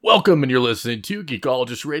Welcome, and you're listening to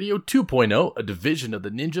Geekologist Radio 2.0, a division of the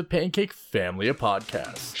Ninja Pancake family of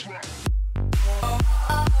podcasts.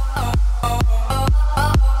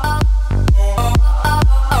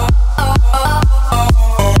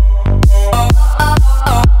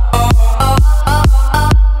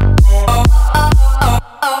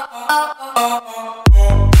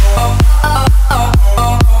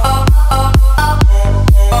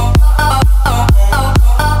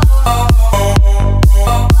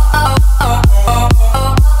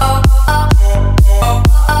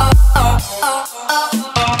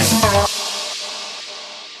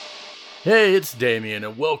 Hey, it's Damien,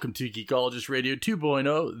 and welcome to Geekologist Radio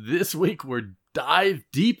 2.0. This week, we're dive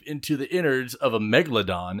deep into the innards of a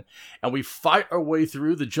megalodon, and we fight our way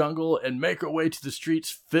through the jungle and make our way to the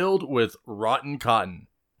streets filled with rotten cotton.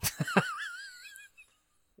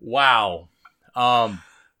 Wow.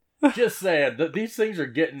 Just saying that these things are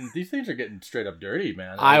getting straight up dirty,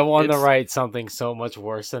 man. I want to write something so much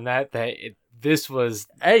worse than that. This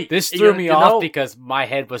threw me off because my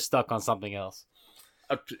head was stuck on something else.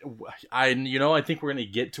 I think we're gonna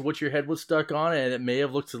get to what your head was stuck on, and it may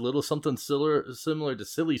have looked a little something similar to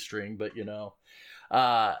Silly String, but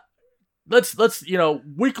let's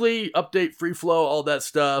weekly update, free flow, all that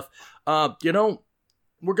stuff. We're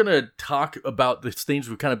gonna talk about the things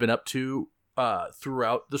we've kind of been up to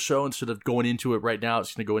throughout the show instead of going into it right now.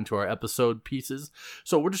 It's going to go into our episode pieces.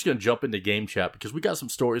 So we're just going to jump into game chat because we got some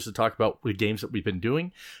stories to talk about with games that we've been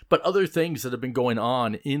doing, but other things that have been going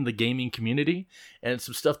on in the gaming community and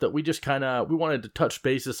some stuff that we just we wanted to touch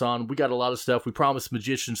basis on. We got a lot of stuff. We promised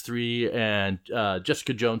Magicians 3 and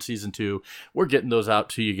Jessica Jones Season 2. We're getting those out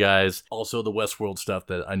to you guys. Also the Westworld stuff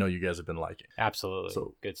that I know you guys have been liking. Absolutely.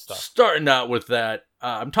 So good stuff. Starting out with that,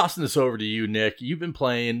 I'm tossing this over to you, Nick. You've been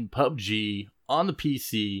playing PUBG on the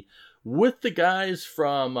PC with the guys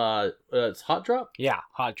from it's Hot Drop? Yeah,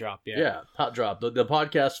 Hot Drop, yeah. Yeah, Hot Drop, the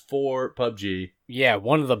podcast for PUBG. Yeah,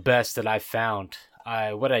 one of the best that I found.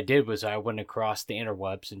 What I did was I went across the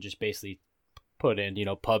interwebs and just basically put in,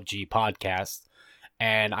 PUBG podcast,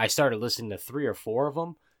 and I started listening to 3 or 4 of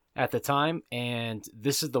them at the time, and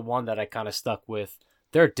this is the one that I kind of stuck with.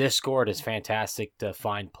 Their Discord is fantastic to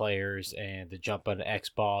find players and to jump on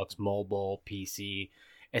Xbox, mobile, PC.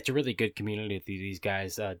 It's a really good community that these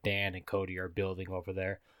guys, Dan and Cody, are building over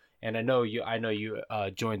there. And I know you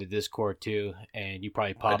joined the Discord too, and you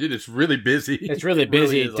probably popped. I did. It's really busy. It's really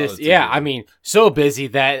busy. So busy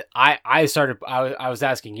that I started. I was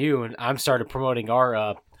asking you, and I'm started promoting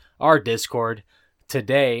our Discord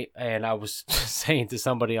today, and I was saying to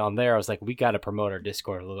somebody on there, I was like, we got to promote our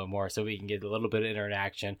Discord a little bit more so we can get a little bit of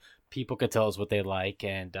interaction. People can tell us what they like,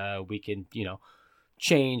 and we can,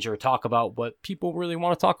 change or talk about what people really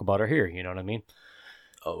want to talk about or hear. You know what I mean?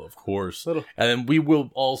 Oh, of course. And then we will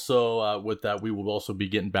also, with that, we will also be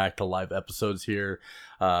getting back to live episodes here.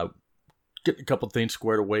 Getting a couple things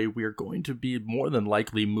squared away. We are going to be more than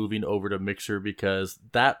likely moving over to Mixer because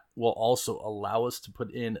that will also allow us to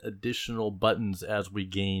put in additional buttons as we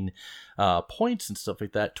gain points and stuff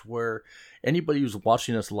like that, to where anybody who's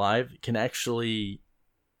watching us live can actually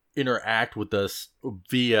interact with us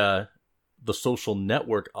via the social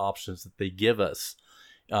network options that they give us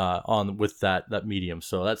on with that medium.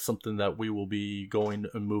 So that's something that we will be going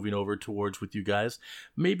and moving over towards with you guys.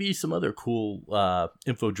 Maybe some other cool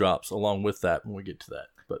info drops along with that when we get to that.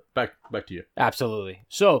 But back to you. Absolutely.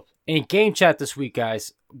 So in game chat this week,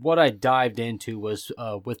 guys, what I dived into was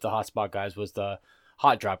with the hotspot guys was the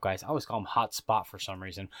Hot Drop guys. I always call them Hotspot for some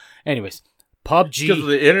reason. Anyways, PUBG. Because of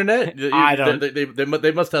the internet? I don't.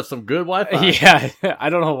 They must have some good Wi-Fi. Yeah,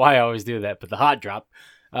 I don't know why I always do that, but the Hot Drop.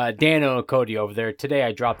 Dano and Cody over there. Today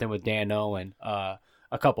I dropped in with Dano and a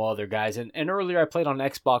couple other guys. And earlier I played on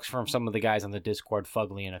Xbox from some of the guys on the Discord,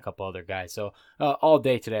 Fugly and a couple other guys. So all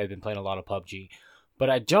day today I've been playing a lot of PUBG.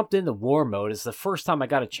 But I jumped into War Mode. It's the first time I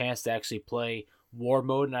got a chance to actually play War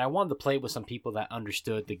Mode, and I wanted to play with some people that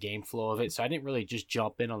understood the game flow of it. So I didn't really just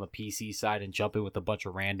jump in on the PC side and jump in with a bunch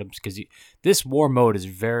of randoms, because this War Mode is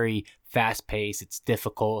very fast-paced. It's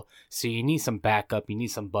difficult, so you need some backup. You need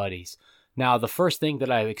some buddies. Now, the first thing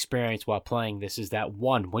that I've experienced while playing this is that,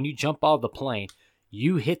 one, when you jump out of the plane,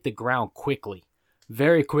 you hit the ground quickly,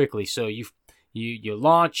 very quickly. So you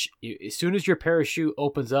launch, as soon as your parachute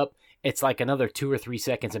opens up, it's like another 2 or 3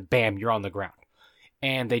 seconds, and bam, you're on the ground.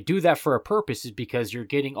 And they do that for a purpose, is because you're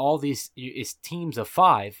getting all these, it's teams of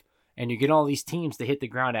 5, and you get all these teams to hit the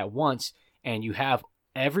ground at once, and you have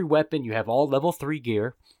every weapon, you have all level 3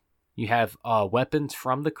 gear, you have weapons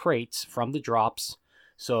from the crates, from the drops.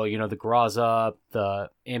 So, the Graza, the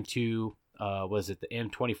M2, was it the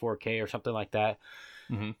M24K or something like that?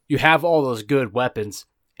 Mm-hmm. You have all those good weapons,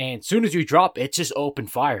 And as soon as you drop, it's just open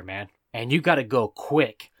fire, man. And you got to go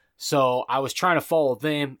quick. So I was trying to follow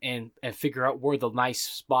them and figure out where the nice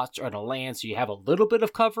spots are to land so you have a little bit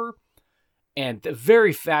of cover. And a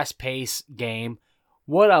very fast-paced game.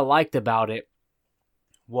 What I liked about it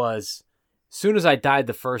was as soon as I died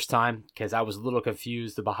the first time, because I was a little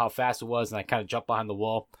confused about how fast it was and I kind of jumped behind the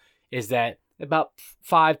wall, is that about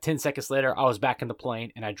 5-10 seconds later, I was back in the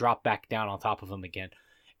plane and I dropped back down on top of him again.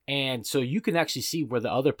 And so you can actually see where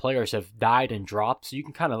the other players have died and dropped. So you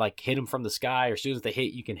can kind of like hit them from the sky, or as soon as they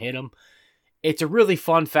hit, you can hit them. It's a really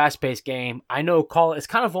fun, fast-paced game. I know it's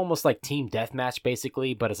kind of almost like team deathmatch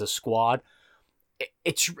basically, but as a squad.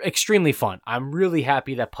 It's extremely fun. I'm really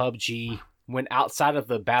happy that PUBG went outside of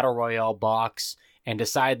the Battle Royale box and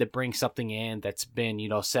decided to bring something in that's been,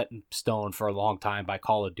 set in stone for a long time by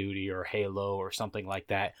Call of Duty or Halo or something like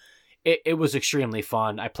that. It was extremely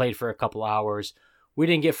fun. I played for a couple hours. We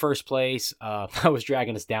didn't get first place. I was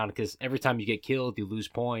dragging us down because every time you get killed, you lose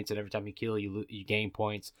points, and every time you kill, you gain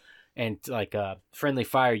points. And like friendly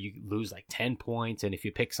fire, you lose like 10 points, and if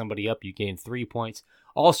you pick somebody up, you gain 3 points.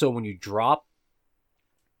 Also, when you drop,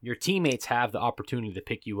 your teammates have the opportunity to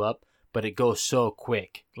pick you up, but it goes so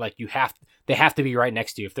quick. Like they have to be right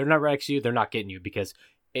next to you. If they're not right next to you, they're not getting you because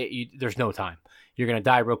there's no time. You're gonna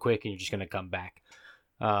die real quick, and you're just gonna come back.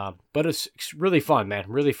 But it's really fun, man.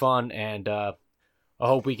 Really fun, and I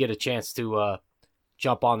hope we get a chance to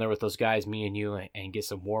jump on there with those guys, me and you, and get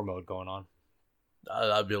some war mode going on.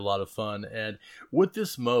 That'd be a lot of fun. And with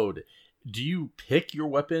this mode, do you pick your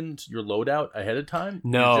weapons, your loadout ahead of time?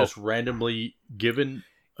 No, you're just randomly given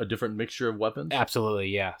a different mixture of weapons? Absolutely,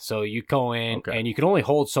 yeah. So you go in, and you can only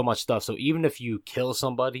hold so much stuff. So even if you kill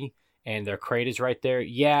somebody and their crate is right there,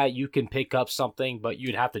 yeah, you can pick up something, but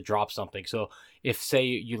you'd have to drop something. So if, say,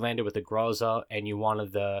 you landed with a Groza and you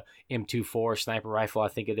wanted the M24 sniper rifle, I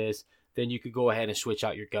think it is, then you could go ahead and switch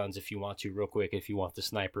out your guns if you want to real quick, if you want the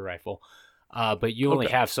sniper rifle. But you only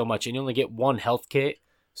have so much, and you only get one health kit.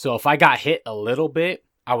 So if I got hit a little bit,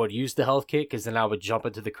 I would use the health kit, because then I would jump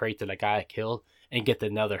into the crate that I got killed and get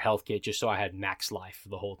another health kit just so I had max life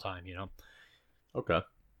the whole time, Okay.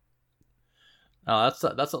 That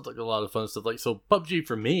sounds like a lot of fun stuff. Like, so PUBG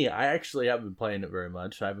for me, I actually haven't been playing it very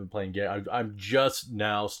much. I haven't been playing game. I'm just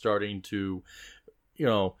now starting to,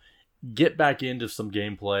 get back into some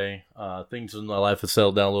gameplay. Things in my life have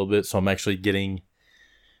settled down a little bit, so I'm actually getting,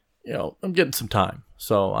 I'm getting some time.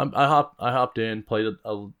 So I hopped in, played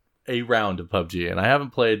a round of PUBG, and I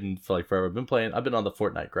haven't played in forever. I've been on the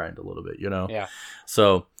Fortnite grind a little bit, Yeah.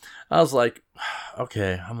 So I was like,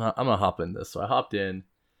 okay, I'm gonna hop in this. So I hopped in.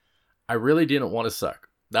 I really didn't want to suck.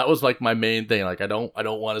 That was like my main thing. Like I don't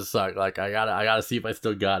want to suck. Like I gotta see if I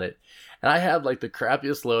still got it. And I had like the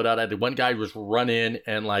crappiest loadout. I had one guy just run in,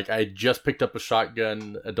 and like I just picked up a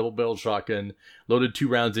shotgun, a double-barreled shotgun, loaded 2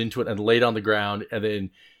 rounds into it, and laid on the ground. And then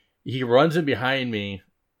he runs in behind me,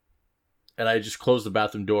 and I just closed the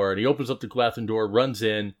bathroom door. And he opens up the bathroom door, runs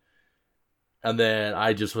in, and then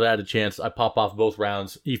I just had a chance. I pop off both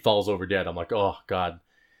rounds. He falls over dead. I'm like, oh God.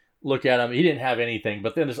 Look at him. He didn't have anything.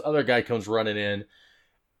 But then this other guy comes running in,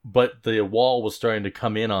 but the wall was starting to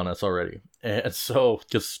come in on us already. And so,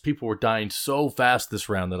 because people were dying so fast this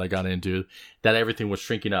round that I got into, that everything was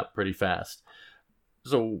shrinking up pretty fast.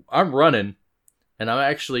 So I'm running, and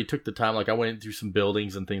I actually took the time, like I went in through some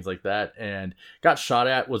buildings and things like that, and got shot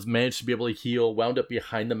at, managed to be able to heal, wound up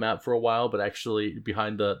behind the map for a while, but actually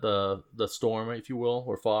behind the storm, if you will,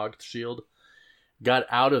 or fog shield. Got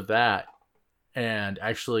out of that, and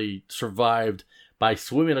actually survived by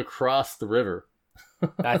swimming across the river.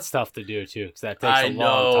 That's tough to do too, because that takes a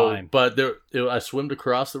long time. But I swam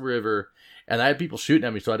across the river, and I had people shooting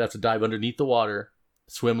at me, so I'd have to dive underneath the water,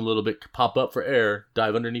 swim a little bit, pop up for air,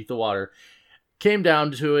 dive underneath the water. Came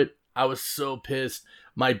down to it. I was so pissed.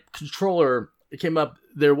 My controller, it came up.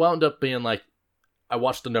 There wound up being like, I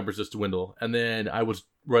watched the numbers just dwindle, and then I was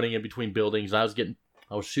running in between buildings. I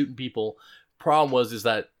was shooting people. Problem is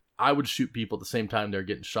that I would shoot people at the same time they're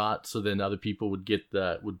getting shot, so then other people would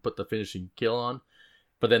put the finishing kill on,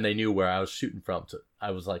 but then they knew where I was shooting from. So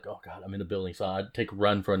I was like, oh God, I'm in a building, so I'd take a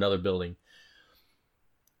run for another building.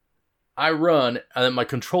 I run, and then my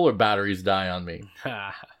controller batteries die on me.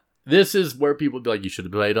 This is where people would be like, you should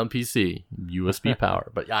have played on PC, USB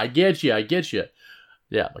power. But I get you.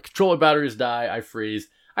 Yeah, my controller batteries die, I freeze.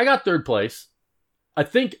 I got 3rd place. I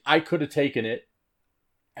think I could have taken it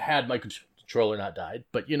had my controller not died,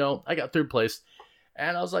 but I got 3rd place,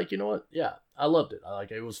 and I was like, you know what? Yeah, I loved it.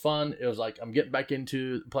 It was fun. It was like I'm getting back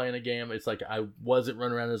into playing a game. It's like I wasn't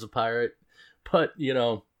running around as a pirate, but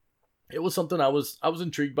it was something I was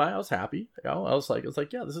intrigued by. I was happy. I was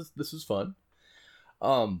like, yeah, this is fun.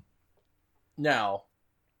 Now,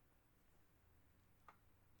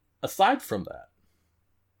 aside from that,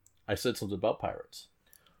 I said something about pirates.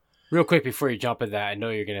 Real quick before you jump in that, I know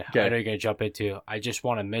you're gonna jump into. I just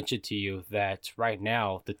want to mention to you that right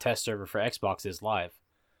now the test server for Xbox is live.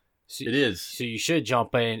 So, it is. So you should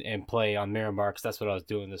jump in and play on Miramar, because that's what I was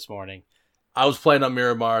doing this morning. I was playing on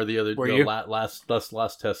Miramar the other last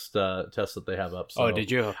test that they have up. So oh, did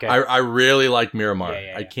you? Okay. I really like Miramar.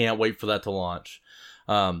 Yeah. I can't wait for that to launch.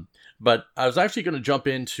 But I was actually going to jump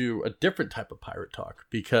into a different type of pirate talk,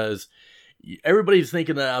 because everybody's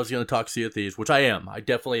thinking that I was going to talk Sea of Thieves, which I am. I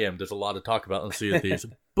definitely am. There's a lot to talk about on Sea of Thieves.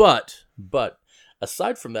 But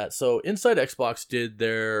aside from that, so Inside Xbox did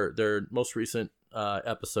their most recent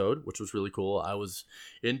episode, which was really cool. I was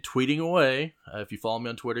tweeting away. If you follow me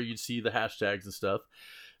on Twitter, you'd see the hashtags and stuff.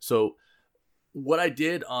 So what I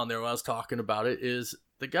did on there when I was talking about it is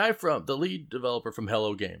the guy from the lead developer from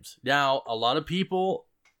Hello Games. Now, a lot of people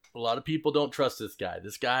don't trust this guy.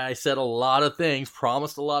 This guy said a lot of things,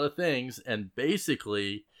 promised a lot of things, and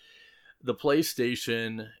basically the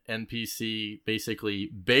PlayStation and PC basically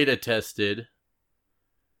beta tested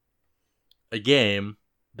a game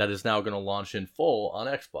that is now going to launch in full on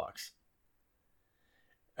Xbox.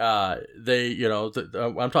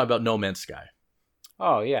 I'm talking about No Man's Sky.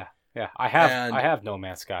 Oh yeah. I have No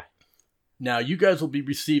Man's Sky. Now you guys will be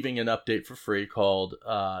receiving an update for free called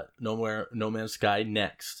No Man's Sky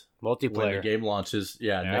Next. Multiplayer. When the game launches,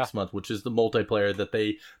 next month, which is the multiplayer that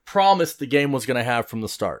they promised the game was going to have from the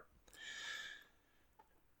start.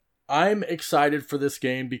 I'm excited for this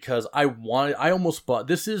game because I almost bought.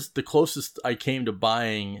 This is the closest I came to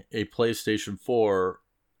buying a PlayStation 4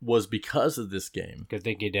 was because of this game. Good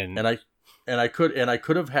thing you didn't. And I could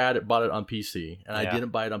have bought it on PC, and I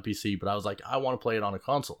didn't buy it on PC. But I was like, I want to play it on a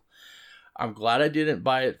console. I'm glad I didn't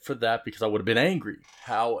buy it for that, because I would have been angry.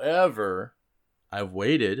 However, I've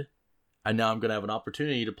waited, and now I'm going to have an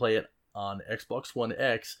opportunity to play it on Xbox One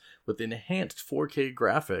X with enhanced 4K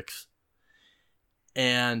graphics.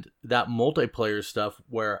 And that multiplayer stuff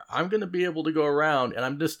where I'm going to be able to go around,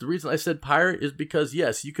 and the reason I said pirate is because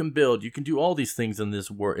yes, you can build, you can do all these things in this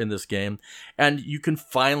game, and you can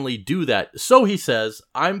finally do that. So he says,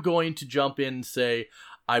 I'm going to jump in and say,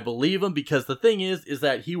 I believe him, because the thing is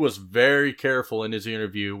that he was very careful in his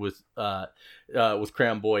interview with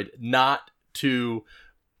Cram Boyd not to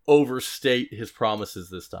overstate his promises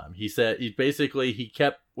this time. He said he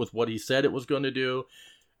kept with what he said it was going to do.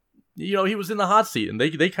 He was in the hot seat, and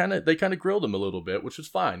they kind of grilled him a little bit, which is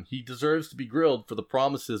fine. He deserves to be grilled for the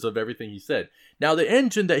promises of everything he said. Now, the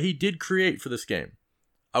engine that he did create for this game,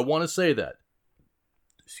 I want to say that.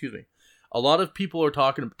 Excuse me. A lot of people are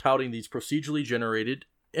touting these procedurally generated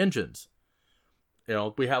engines.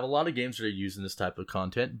 We have a lot of games that are using this type of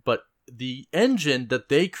content, but the engine that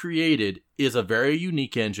they created is a very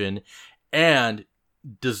unique engine and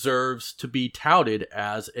deserves to be touted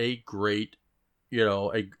as a great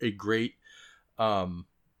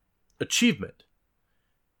achievement.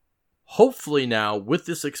 Hopefully now with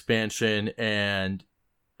this expansion, and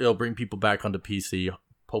it'll bring people back onto PC,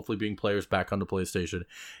 hopefully bring players back onto PlayStation,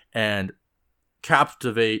 and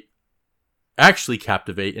captivate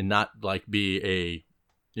and not like be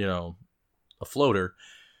a floater.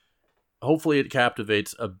 Hopefully it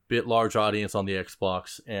captivates a bit large audience on the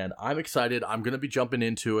Xbox, and I'm excited. I'm going to be jumping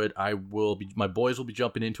into it. My boys will be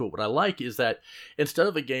jumping into it. What I like is that instead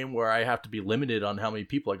of a game where I have to be limited on how many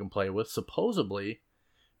people I can play with, supposedly,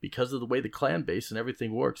 because of the way the clan base and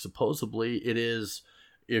everything works, supposedly it is,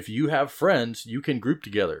 if you have friends, you can group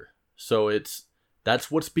together. So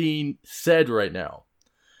that's what's being said right now.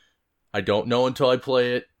 I don't know until I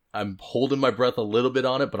play it. I'm holding my breath a little bit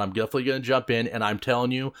on it, but I'm definitely going to jump in, and I'm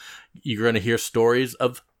telling you, you're going to hear stories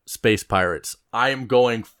of space pirates. I am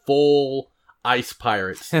going full ice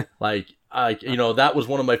pirates. That was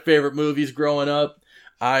one of my favorite movies growing up.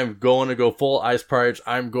 I'm going to go full ice pirates.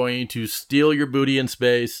 I'm going to steal your booty in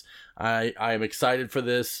space. I am excited for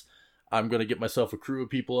this. I'm going to get myself a crew of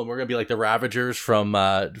people, and we're going to be like the Ravagers from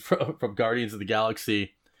Guardians of the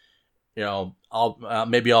Galaxy. I'll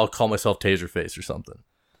call myself Taserface or something.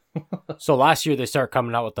 So last year they started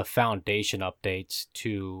coming out with the foundation updates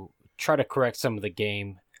to try to correct some of the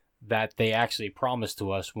game that they actually promised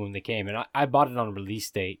to us when they came. And I bought it on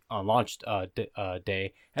release date, on launch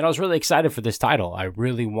day, and I was really excited for this title. I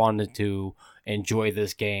really wanted to enjoy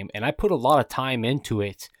this game, and I put a lot of time into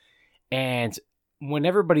it. And when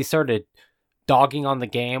everybody started dogging on the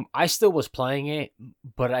game, I still was playing it,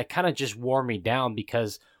 but I kind of just wore me down,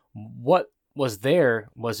 because what was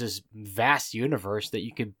this vast universe that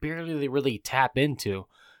you could barely really tap into.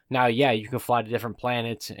 Now, yeah, you can fly to different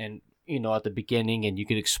planets and, at the beginning, and you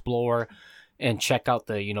could explore and check out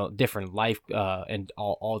the, different life and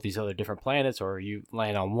all these other different planets, or you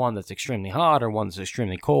land on one that's extremely hot or one that's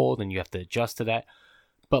extremely cold, and you have to adjust to that.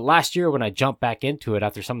 But last year when I jumped back into it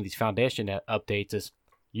after some of these foundation updates, is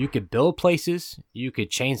you could build places, you could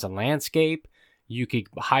change the landscape, you could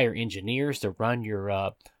hire engineers to run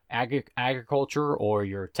your agriculture or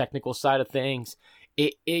your technical side of things.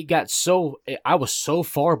 It got I was so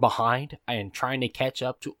far behind and trying to catch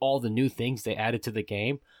up to all the new things they added to the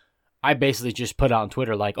game. I basically just put out on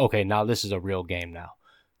Twitter like, okay, now this is a real game now.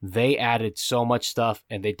 They added so much stuff,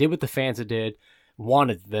 and they did what the fans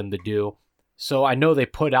wanted them to do. So I know they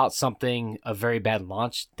put out a very bad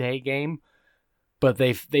launch day game, but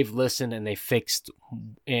they've listened and they fixed,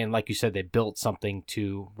 and like you said, they built something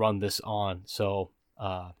to run this on. So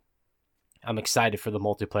I'm excited for the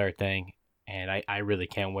multiplayer thing, and I really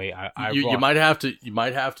can't wait. You might have to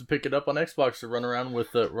pick it up on Xbox to run around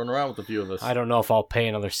with a few of us. I don't know if I'll pay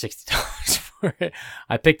another $60 for it.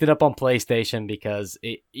 I picked it up on PlayStation because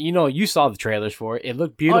you saw the trailers for it. It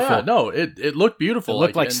looked beautiful. Oh, yeah, no, it looked beautiful. It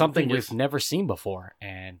looked like something we've never seen before,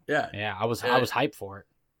 and I was hyped for it.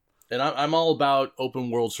 And I'm all about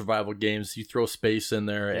open world survival games. You throw space in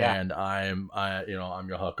there, and I'm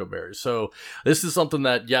your huckleberry. So this is something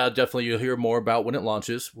that definitely you'll hear more about when it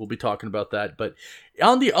launches. We'll be talking about that. But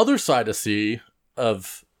on the other side of Thieves,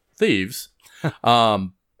 new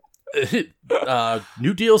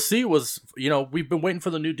DLC was, we've been waiting for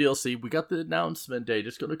the new DLC. We got the announcement date.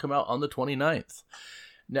 It's going to come out on the 29th.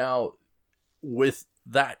 Now, with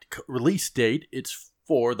that release date, it's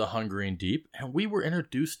for the Hungering Deep, and we were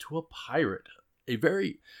introduced to a pirate. A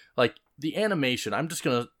very, the animation, I'm just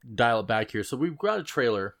going to dial it back here. So we've got a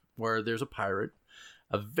trailer where there's a pirate,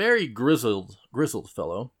 a very grizzled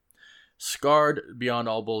fellow, scarred beyond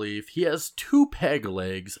all belief. He has 2 peg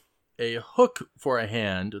legs, a hook for a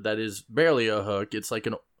hand that is barely a hook. It's like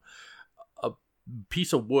a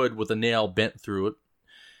piece of wood with a nail bent through it,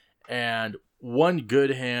 and one good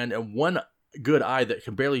hand and one good eye that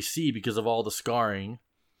can barely see because of all the scarring,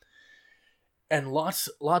 and lots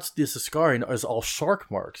of this scarring is all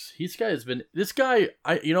shark marks. I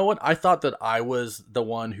thought that I was the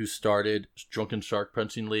one who started Drunken Shark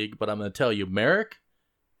Punching League, but I'm going to tell you, Merrick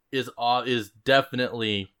is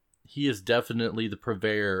definitely the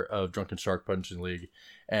purveyor of Drunken Shark Punching League,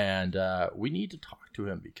 and we need to talk to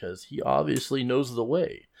him because he obviously knows the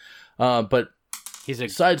way. But he's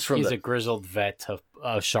a grizzled vet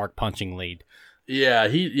of Shark Punching League.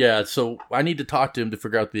 Yeah, so I need to talk to him to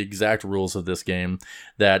figure out the exact rules of this game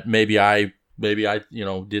that maybe I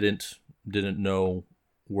didn't know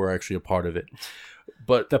were actually a part of it.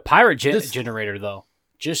 But the pirate generator, though,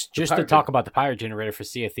 just to talk about the pirate generator for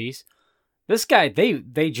Sea of Thieves, this guy,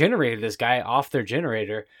 they generated this guy off their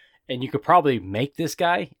generator, and you could probably make this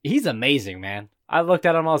guy. He's amazing, man. I looked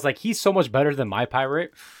at him, I was like, he's so much better than my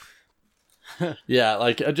pirate. Yeah,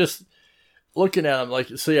 I just looking at him,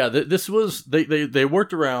 this was they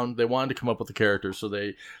worked around. They wanted to come up with the character, so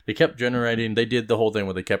they kept generating. They did the whole thing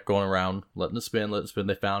where they kept going around, letting it spin.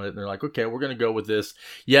 They found it, and they're like, okay, we're gonna go with this.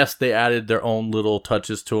 Yes, they added their own little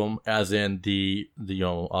touches to him, as in the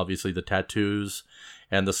obviously the tattoos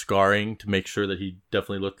and the scarring to make sure that he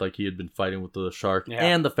definitely looked like he had been fighting with the shark,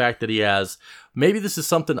 and the fact that he has. Maybe this is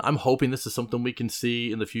something. I'm hoping this is something we can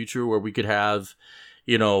see in the future where we could have,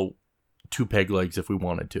 2 peg legs if we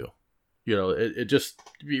wanted to. It just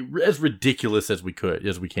be as ridiculous as we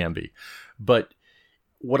can be. But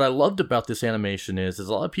what I loved about this animation is a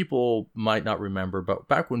lot of people might not remember, but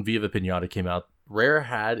back when Viva Pinata came out, Rare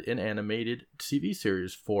had an animated TV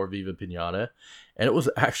series for Viva Pinata, and it was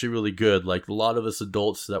actually really good. Like, a lot of us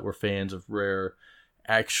adults that were fans of Rare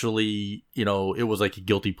actually, it was like a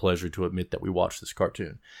guilty pleasure to admit that we watched this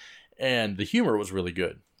cartoon. And the humor was really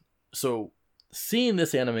good. So seeing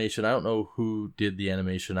this animation, I don't know who did the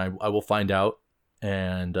animation. I will find out.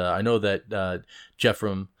 And I know that Jeff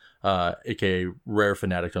from aka Rare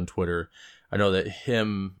Fanatic on Twitter, I know that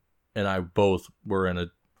him and I both were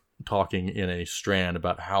talking in a strand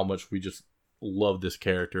about how much we just love this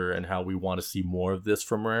character and how we want to see more of this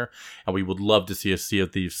from Rare, and we would love to see a Sea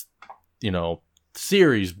of Thieves,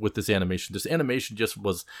 series with this animation. This animation just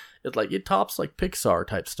was, it tops like Pixar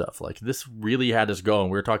type stuff. Like, this really had us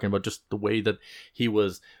going. We were talking about just the way that he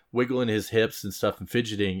was wiggling his hips and stuff and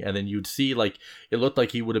fidgeting, and then you'd see it looked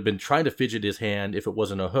like he would have been trying to fidget his hand if it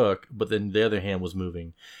wasn't a hook, but then the other hand was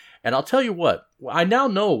moving. And I'll tell you what, I now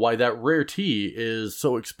know why that rare tea is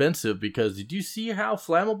so expensive, because did you see how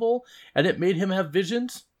flammable and it made him have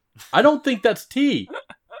visions? I don't think that's tea.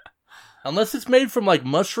 Unless it's made from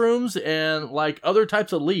mushrooms and other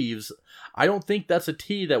types of leaves, I don't think that's a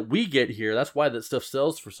tea that we get here. That's why that stuff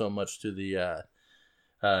sells for so much to the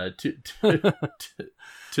to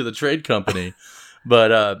the trade company.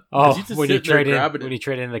 But when you trade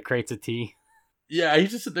in the crates of tea. Yeah,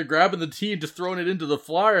 he's just sitting there grabbing the tea and just throwing it into the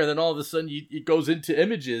flyer, and then all of a sudden it goes into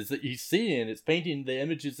images that he's seeing. It's painting the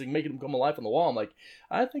images and making them come alive on the wall. I'm like,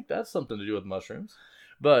 I think that's something to do with mushrooms.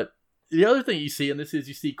 But the other thing you see in this is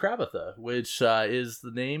you see Krabatha, which is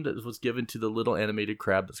the name that was given to the little animated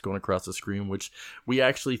crab that's going across the screen, which we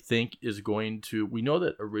actually think is going to... We know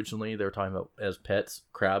that originally they were talking about as pets.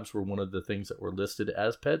 Crabs were one of the things that were listed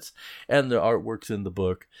as pets, and the artwork's in the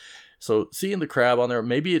book. So seeing the crab on there,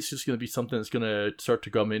 maybe it's just going to be something that's going to start to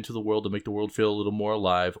come into the world to make the world feel a little more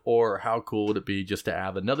alive. Or how cool would it be just to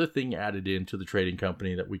have another thing added into the trading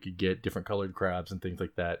company that we could get different colored crabs and things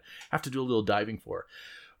like that. Have to do a little diving for.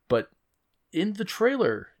 But in the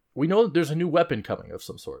trailer, we know that there's a new weapon coming of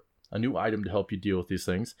some sort. A new item to help you deal with these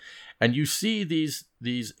things. And you see these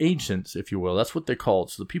ancients, if you will. That's what they're called.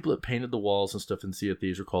 So the people that painted the walls and stuff in Sea of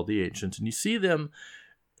Thieves are called the ancients. And you see them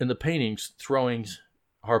in the paintings throwing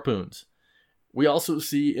harpoons. We also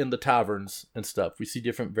see in the taverns and stuff, we see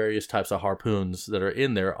different various types of harpoons that are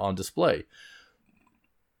in there on display.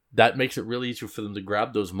 That makes it really easy for them to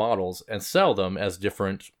grab those models and sell them as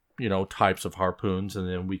different, types of harpoons, and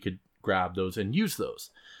then we could grab those and use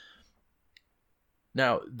those.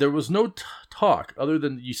 Now, there was no talk other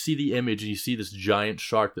than you see the image and you see this giant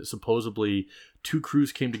shark that supposedly two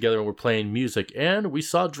crews came together and were playing music, and we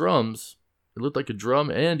saw drums. It looked like a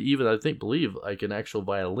drum, and even, believe like an actual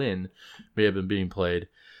violin may have been being played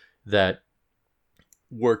that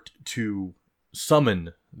worked to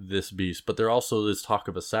summon this beast. But there also is talk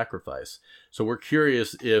of a sacrifice. So we're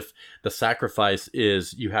curious if the sacrifice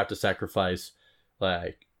is you have to sacrifice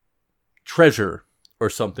like treasure or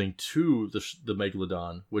something to the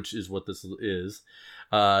Megalodon, which is what this is,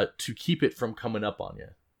 to keep it from coming up on you.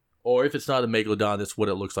 Or if it's not a Megalodon, that's what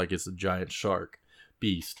it looks like. It's a giant shark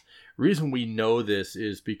beast. Reason we know this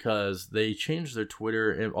is because they changed their Twitter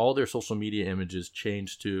and all their social media images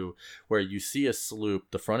changed to where you see a sloop,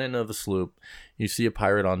 the front end of a sloop, you see a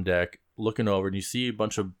pirate on deck looking over, and you see a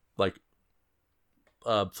bunch of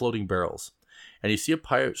floating barrels, and you see a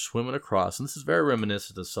pirate swimming across, and this is very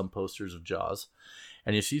reminiscent of some posters of Jaws,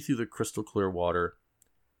 and you see through the crystal clear water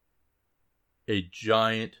a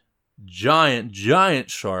giant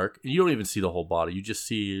shark, and you don't even see the whole body, you just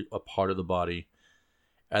see a part of the body.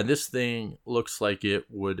 And this thing looks like it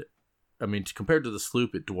would, compared to the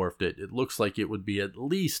sloop, it dwarfed it. It looks like it would be at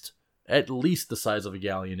least the size of a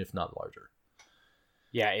galleon, if not larger.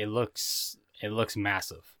 Yeah, it looks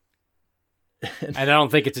massive. And I don't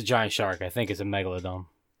think it's a giant shark. I think it's a megalodon.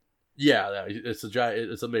 Yeah, it's a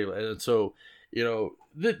megalodon. And so,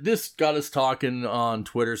 this got us talking on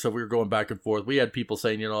Twitter, so we were going back and forth. We had people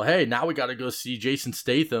saying, hey, now we got to go see Jason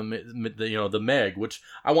Statham, the Meg, which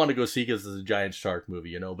I want to go see because it's a giant shark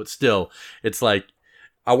movie, but still, it's like,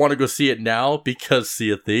 I want to go see it now because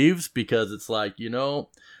Sea of Thieves, because it's like,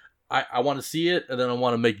 I want to see it, and then I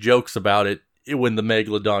want to make jokes about it when the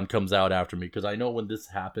Megalodon comes out after me, because I know when this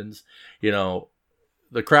happens,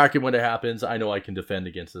 the Kraken, when it happens, I know I can defend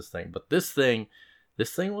against this thing, but this thing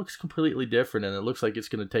looks completely different, and it looks like it's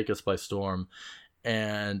going to take us by storm.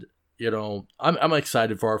 And, I'm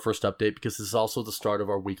excited for our first update because this is also the start of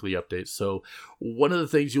our weekly updates. So one of the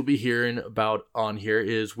things you'll be hearing about on here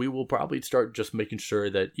is we will probably start just making sure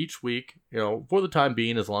that each week, for the time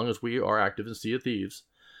being, as long as we are active in Sea of Thieves,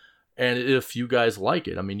 and if you guys like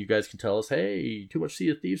it, you guys can tell us, hey, too much Sea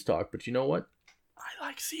of Thieves talk, but you know what? I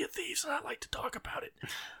like Sea of Thieves, and I like to talk about it.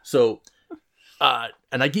 So...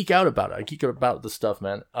 and I geek out about it. I geek out about this stuff,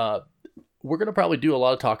 man. We're going to probably do a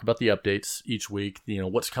lot of talk about the updates each week.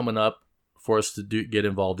 What's coming up for us to get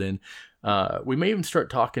involved in. We may even start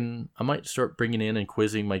talking. I might start bringing in and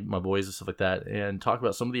quizzing my boys and stuff like that, and talk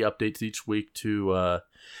about some of the updates each week to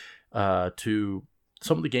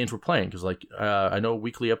some of the games we're playing. Because I know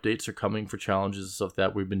weekly updates are coming for challenges and stuff like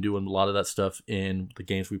that. We've been doing a lot of that stuff in the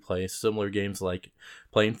games we play. Similar games like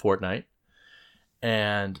playing Fortnite,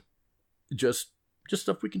 and just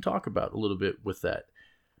stuff we can talk about a little bit with that.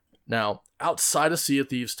 Now, outside of Sea of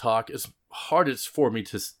Thieves talk, as hard as for me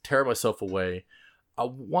to tear myself away, I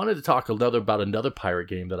wanted to talk about another pirate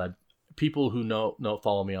game that people who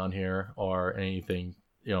follow me on here or anything,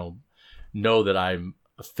 know that I'm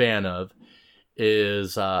a fan of.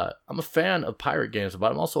 I'm a fan of pirate games, but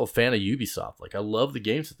I'm also a fan of Ubisoft. I love the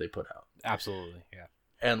games that they put out. Absolutely, yeah.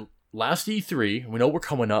 And last E3, we know we're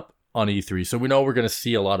coming up on E3, so we know we're going to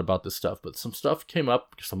see a lot about this stuff, but some stuff came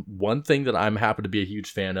up. One thing that I'm happy to be a huge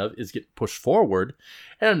fan of is getting pushed forward,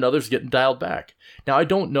 and another's getting dialed back. Now, I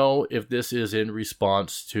don't know if this is in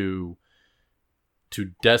response to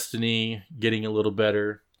Destiny getting a little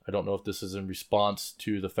better, I don't know if this is in response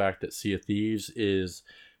to the fact that Sea of Thieves is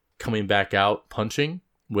coming back out punching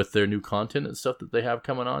with their new content and stuff that they have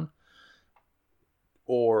coming on,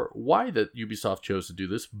 or why that Ubisoft chose to do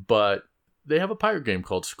this, but they have a pirate game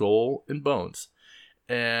called Skull and Bones.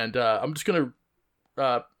 And I'm just going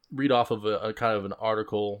to read off of a kind of an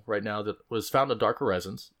article right now that was found on Dark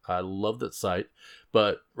Horizons. I love that site.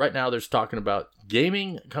 But right now there's talking about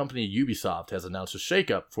gaming company Ubisoft has announced a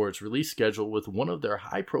shakeup for its release schedule, with one of their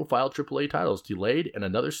high-profile AAA titles delayed and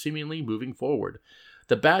another seemingly moving forward.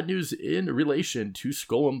 The bad news in relation to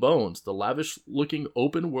Skull and Bones, the lavish-looking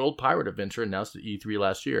open-world pirate adventure announced at E3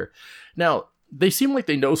 last year. Now, they seem like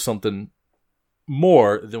they know something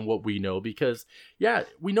more than what we know, because, yeah,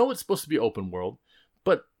 we know it's supposed to be open world,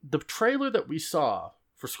 but the trailer that we saw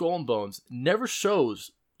for Skull and Bones never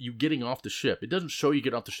shows you getting off the ship. It doesn't show you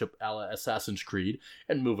getting off the ship a la Assassin's Creed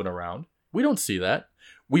and moving around. We don't see that.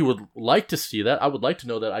 We would like to see that. I would like to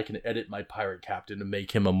know that I can edit my pirate captain to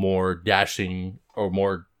make him a more dashing or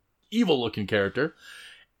more evil-looking character.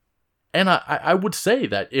 And I would say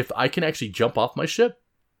that if I can actually jump off my ship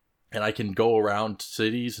and I can go around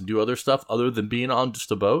cities and do other stuff other than being on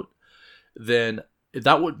just a boat, then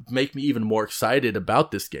that would make me even more excited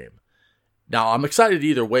about this game. Now, I'm excited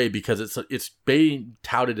either way because it's being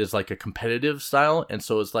touted as like a competitive style, and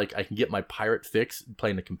so it's like I can get my pirate fix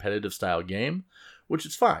playing a competitive style game, which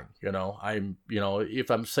is fine.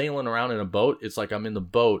 If I'm sailing around in a boat, it's like I'm in the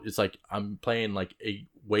boat. It's like I'm playing like a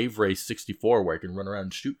Wave Race 64 where I can run around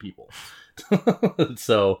and shoot people.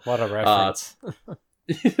 So what a reference.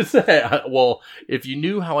 Well, if you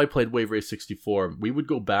knew how I played Wave Race 64, we would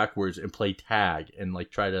go backwards and play tag and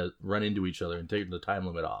like try to run into each other and take the time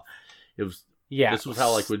limit off. This was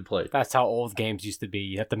how like we'd play. That's how old games used to be.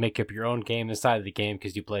 You have to make up your own game inside of the game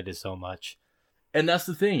because you played it so much. And that's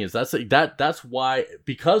the thing is that's why,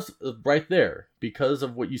 because of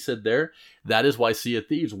what you said there, that is why Sea of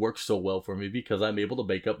Thieves works so well for me, because I'm able to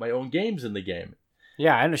make up my own games in the game.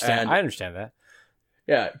 Yeah, I understand. I understand that.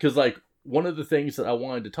 Yeah, because like one of the things that I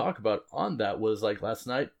wanted to talk about on that was like last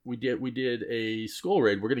night we did a skull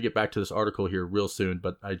raid. We're gonna get back to this article here real soon,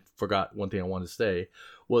 but I forgot one thing I wanted to say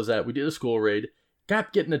was that we did a skull raid,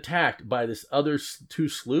 got getting attacked by this other two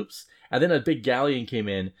sloops, and then a big galleon came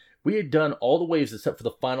in. We had done all the waves except for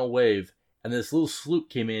the final wave, and this little sloop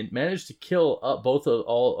came in, managed to kill up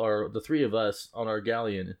the three of us on our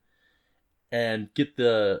galleon, and get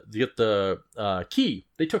the key.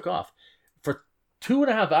 They took off. For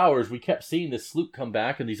 2.5 hours, we kept seeing this sloop come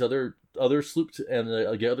back and these other sloops and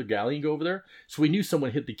the other galleon go over there. So we knew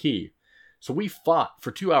someone hit the key. So we fought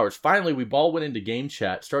for 2 hours. Finally, we all went into game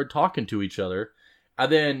chat, started talking to each other.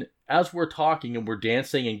 And then as we're talking and we're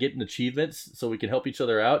dancing and getting achievements so we can help each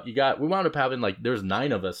other out, we wound up having there's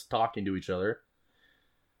 9 of us talking to each other.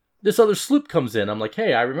 This other sloop comes in. I'm like,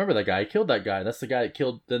 hey, I remember that guy. I killed that guy. That's the guy that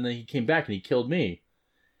killed. Then he came back and he killed me.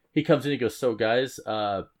 He comes in. He goes, so guys,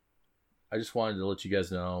 I just wanted to let you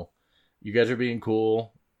guys know, you guys are being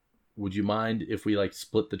cool. Would you mind if we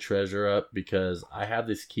split the treasure up? Because I have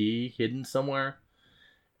this key hidden somewhere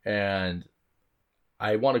and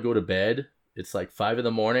I want to go to bed. It's 5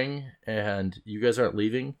 a.m. and you guys aren't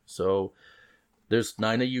leaving. So there's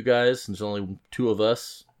 9 of you guys and there's only 2 of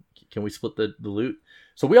us. Can we split the loot?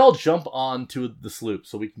 So we all jump onto the sloop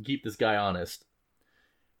so we can keep this guy honest.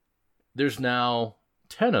 There's now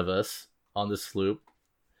 10 of us on this sloop.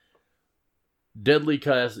 Deadly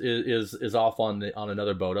is off on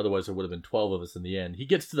another boat. Otherwise, there would have been 12 of us in the end. He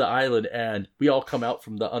gets to the island, and we all come out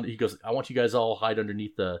from he goes, "I want you guys all hide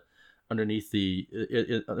underneath the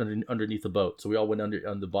boat." So we all went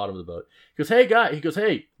on the bottom of the boat. He goes, "Hey guy," he goes,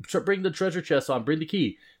 "Hey, bring the treasure chest on. Bring the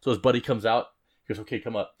key." So his buddy comes out. He goes, "Okay,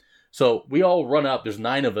 come up." So we all run up. There's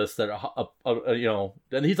 9 of us that are up,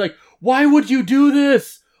 and he's like, "Why would you do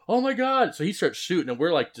this? Oh my god!" So he starts shooting, and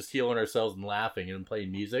we're just healing ourselves and laughing and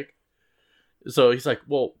playing music. So he's like,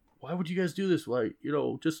 well, why would you guys do this?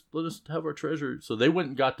 Just let us have our treasure. So they went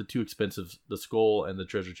and got the 2 expensive, the skull and the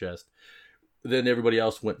treasure chest. Then everybody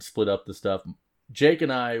else went and split up the stuff. Jake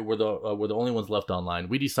and I were the only ones left online.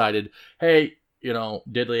 We decided, hey,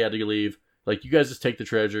 Deadly had to leave. You guys just take the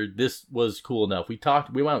treasure. This was cool enough. We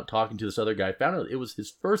wound up talking to this other guy. Found out it was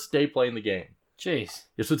his first day playing the game. Jeez.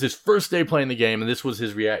 This was his first day playing the game, and this was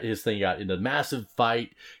his thing. He got in a massive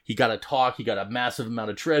fight. He got to talk. He got a massive amount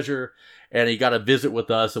of treasure, and he got to visit with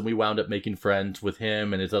us, and we wound up making friends with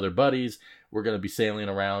him and his other buddies. We're going to be sailing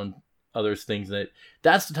around other things.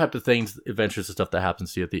 That's the type of things, adventures and stuff that happens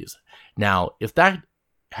to Sea of Thieves. Now, if that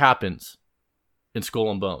happens in Skull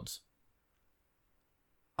and Bones,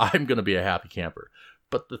 I'm going to be a happy camper.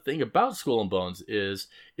 But the thing about Skull and Bones is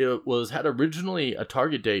it had originally a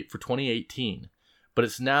target date for 2018, but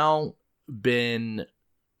it's now been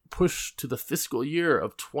pushed to the fiscal year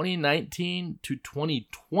of 2019 to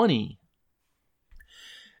 2020.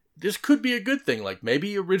 This could be a good thing. Like,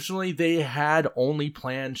 maybe originally they had only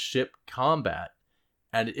planned ship combat.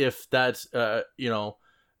 And if that's,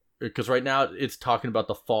 because right now it's talking about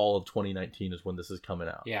the fall of 2019 is when this is coming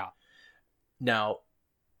out. Yeah. Now,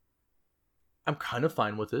 I'm kind of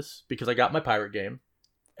fine with this because I got my pirate game,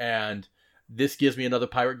 and this gives me another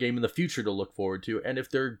pirate game in the future to look forward to. And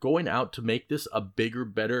if they're going out to make this a bigger,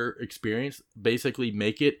 better experience, basically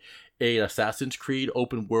make it a Assassin's Creed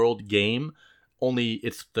open world game, only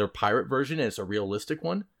it's their pirate version and it's a realistic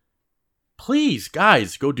one, please,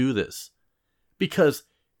 guys, go do this. Because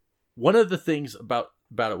one of the things about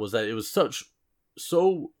it was that it was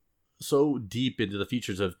so deep into the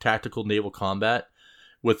features of tactical naval combat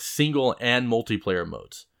with single and multiplayer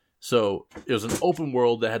modes. So it was an open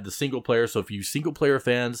world that had the single player. So if you single player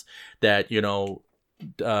fans that,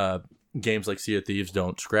 games like Sea of Thieves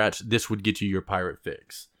don't scratch, this would get you your pirate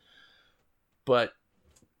fix. But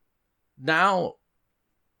now,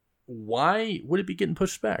 why would it be getting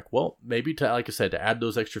pushed back? Well, maybe to, like I said, to add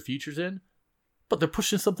those extra features in, but they're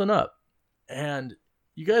pushing something up. And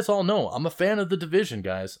you guys all know I'm a fan of The Division,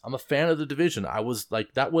 guys. I'm a fan of The Division. I was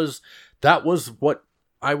like, that was what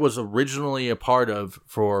I was originally a part of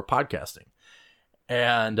for podcasting.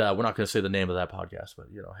 And we're not going to say the name of that podcast, but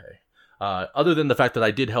hey. Other than the fact that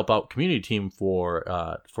I did help out community team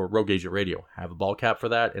for Rogue Agent Radio. I have a ball cap for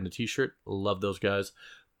that and a t-shirt. Love those guys.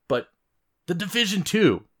 But The Division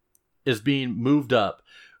 2 is being moved up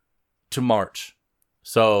to March.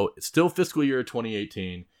 So it's still fiscal year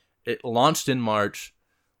 2018. It launched in March.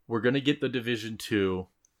 We're going to get The Division 2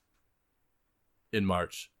 in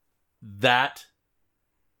March. That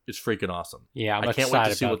is freaking awesome. Yeah, I can't wait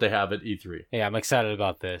to see what they have at E3. Yeah, I'm excited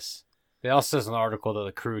about this. There also says an article that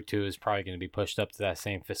The Crew 2 is probably going to be pushed up to that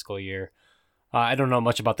same fiscal year. I don't know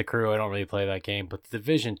much about The Crew. I don't really play that game. But The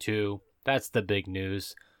Division 2, that's the big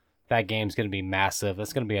news. That game's going to be massive.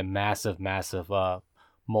 That's going to be a massive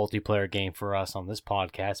multiplayer game for us on this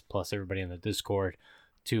podcast, plus everybody in the Discord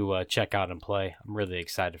to check out and play. I'm really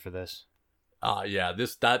excited for this. Yeah,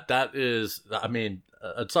 that is, I mean,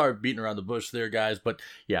 sorry beating around the bush there, guys, but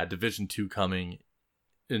yeah, Division 2 coming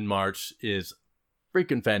in March is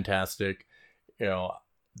freaking fantastic.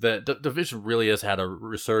 The Division really has had a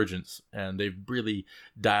resurgence, and they've really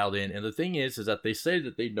dialed in. And the thing is that they say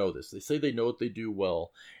that they know this. They say they know what they do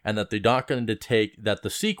well, and that they're not going to take that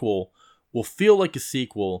the sequel will feel like a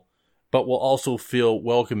sequel, but will also feel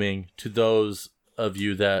welcoming to those of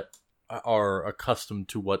you that are accustomed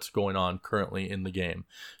to what's going on currently in the game.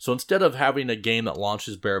 So instead of having a game that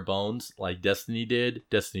launches bare bones like Destiny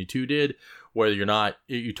 2 did, where you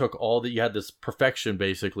had this perfection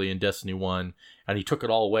basically in Destiny 1, and he took it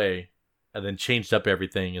all away and then changed up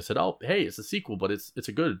everything and said, oh, hey, it's a sequel, but it's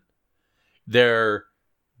a good. They're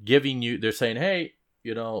saying, hey,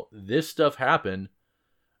 this stuff happened.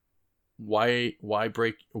 Why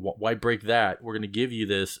break that? We're going to give you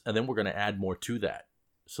this, and then we're going to add more to that.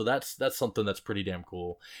 So that's something that's pretty damn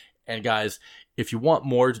cool. And guys, if you want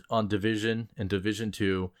more on Division and Division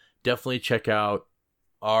 2, definitely check out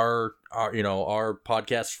our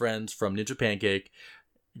podcast friends from Ninja Pancake.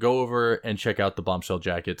 Go over and check out the Bombshell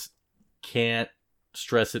Jackets. Can't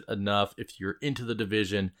stress it enough. If you're into the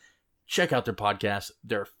Division, check out their podcast.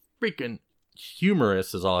 They're freaking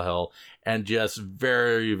humorous as all hell, and just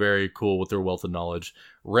very, very cool with their wealth of knowledge.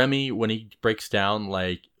 Remy, when he breaks down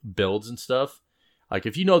like builds and stuff, like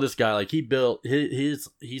if you know this guy, like he built he's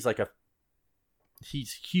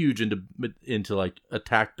huge into like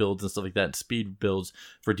attack builds and stuff like that, and speed builds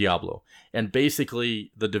for Diablo. And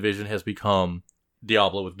basically the Division has become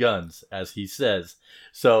Diablo with guns, as he says.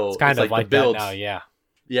 So it's kind of like the builds, that now, yeah.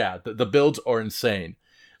 Yeah, the builds are insane.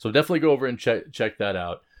 So definitely go over and check that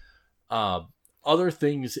out. Other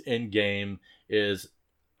things in game is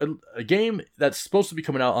a game that's supposed to be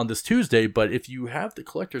coming out on this Tuesday, but if you have the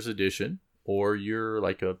collector's edition, or you're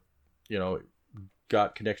like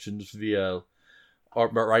got connections via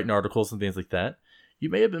writing articles and things like that, you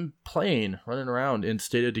may have been running around in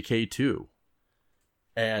State of Decay 2.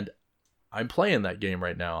 And I'm playing that game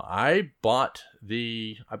right now. I bought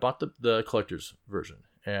the collector's version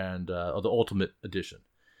and the Ultimate Edition.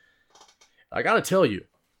 I gotta tell you,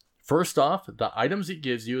 first off, the items it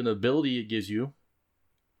gives you and the ability it gives you,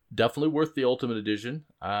 definitely worth the Ultimate Edition.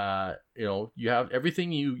 You have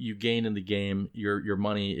everything you gain in the game. Your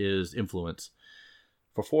money is influence.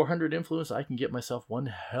 For 400 influence, I can get myself one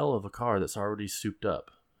hell of a car that's already souped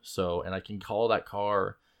up. So, and I can call that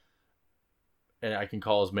car, and I can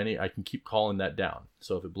call as many. I can keep calling that down.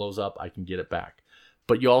 So if it blows up, I can get it back.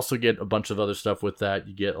 But you also get a bunch of other stuff with that.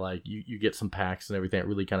 You get like you get some packs and everything that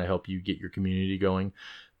really kind of help you get your community going.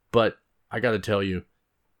 But I got to tell you,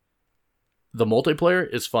 the multiplayer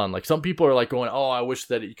is fun. Like some people are like going, "Oh, I wish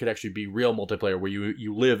that it could actually be real multiplayer where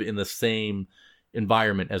you live in the same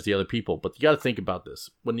environment as the other people." But you got to think about this.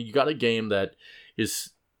 When you got a game that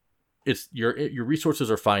it's your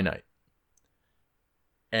resources are finite,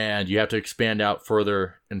 and you have to expand out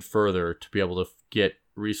further and further to be able to get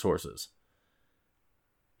resources.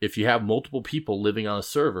 If you have multiple people living on a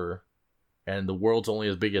server and the world's only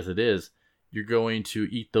as big as it is, you're going to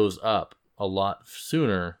eat those up a lot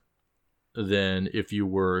sooner than if you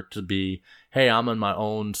were to be, hey, I'm on my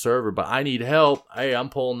own server, but I need help. Hey, I'm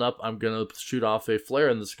pulling up. I'm going to shoot off a flare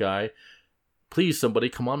in the sky. Please, somebody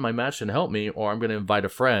come on my match and help me, or I'm going to invite a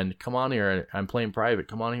friend. Come on here. I'm playing private.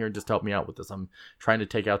 Come on here and just help me out with this. I'm trying to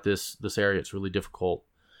take out this area. It's really difficult.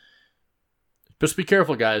 Just be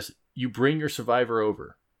careful, guys. You bring your survivor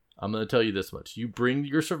over. I'm going to tell you this much. You bring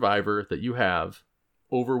your survivor that you have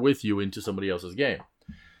over with you into somebody else's game.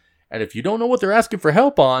 And if you don't know what they're asking for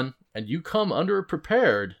help on, and you come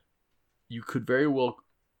underprepared, you could very well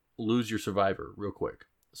lose your survivor real quick.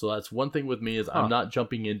 So that's one thing with me is I'm not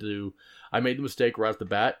jumping into... I made the mistake right off the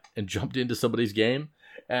bat and jumped into somebody's game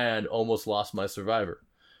and almost lost my survivor.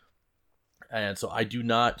 And so I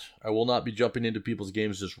will not be jumping into people's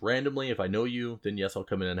games just randomly. If I know you, then yes, I'll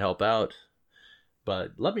come in and help out.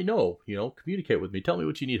 But let me know, communicate with me. Tell me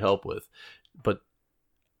what you need help with. But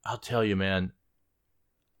I'll tell you, man,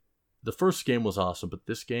 the first game was awesome, but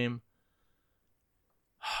this game...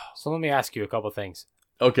 So let me ask you a couple things.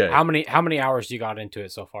 Okay. How many hours you got into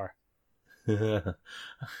it so far?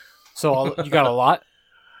 So you got a lot?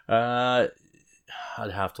 I'd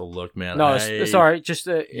have to look, man. No, sorry. Just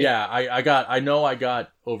I know I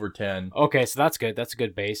got over 10. Okay, so that's good. That's a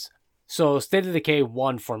good base. So State of Decay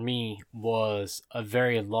 1 for me was a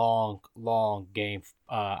very long game.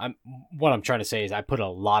 What I'm trying to say is I put a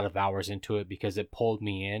lot of hours into it because it pulled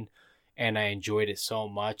me in and I enjoyed it so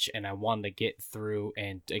much and I wanted to get through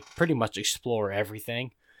and pretty much explore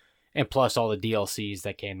everything. And plus all the DLCs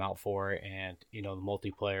that came out for it and, the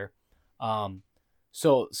multiplayer.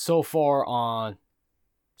 So far on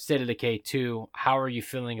State of Decay 2, how are you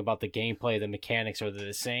feeling about the gameplay? The mechanics, are they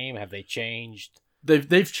the same? Have they changed?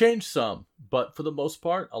 They've changed some, but for the most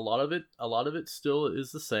part, a lot of it still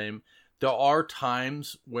is the same. There are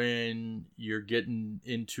times when you're getting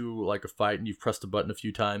into like a fight and you've pressed a button a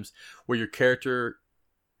few times where your character,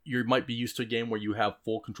 you might be used to a game where you have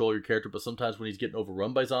full control of your character, but sometimes when he's getting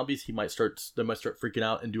overrun by zombies, they might start freaking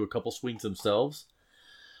out and do a couple swings themselves.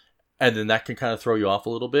 And then that can kind of throw you off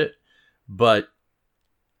a little bit, but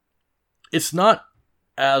it's not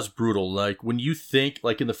as brutal. Like when you think,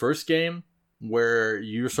 like in the first game, where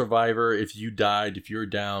your survivor, if you died, if you're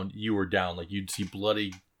down, you were down. Like you'd see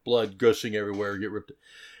blood gushing everywhere, get ripped.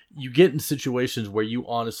 You get in situations where you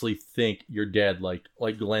honestly think you're dead, like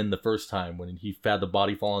Glenn the first time when he had the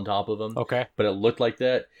body fall on top of him. Okay. But it looked like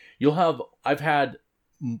that. I've had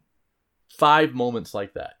 5 moments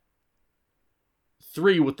like that.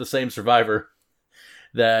 3 with the same survivor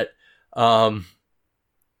that,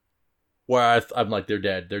 where I'm like, they're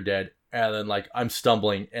dead. And then like I'm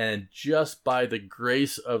stumbling, and just by the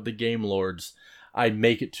grace of the game lords, I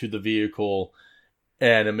make it to the vehicle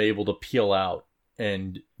and am able to peel out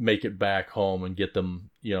and make it back home and get them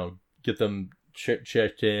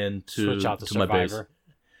checked in to my base.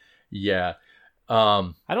 Yeah.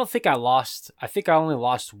 I don't think I lost. I think I only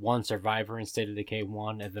lost 1 survivor in State of Decay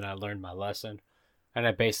 1, and then I learned my lesson. And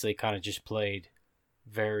I basically kind of just played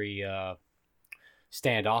very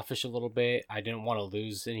standoffish a little bit. I didn't want to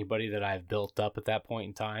lose anybody that I've built up at that point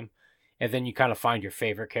in time. And then you kind of find your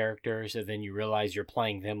favorite characters, and then you realize you're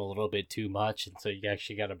playing them a little bit too much, and so you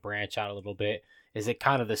actually got to branch out a little bit. Is it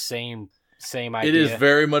kind of the same idea? It is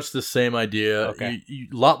very much the same idea. Okay.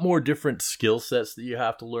 A lot more different skill sets that you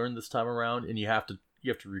have to learn this time around, and you have to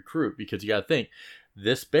recruit, because you got to think,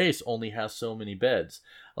 this base only has so many beds.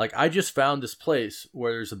 Like I just found this place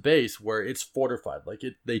where there's a base where it's fortified. Like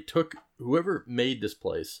they took, whoever made this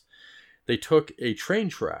place, they took a train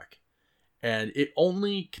track, and it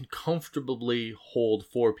only can comfortably hold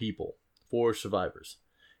 4 people, 4 survivors,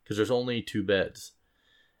 because there's only 2 beds.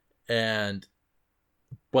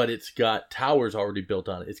 But it's got towers already built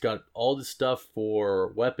on it. It's got all this stuff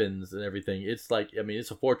for weapons and everything. It's like,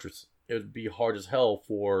 it's a fortress. It would be hard as hell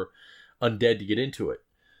for undead to get into it.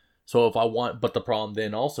 So but the problem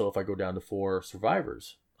then also, if I go down to 4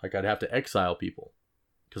 survivors, like I'd have to exile people,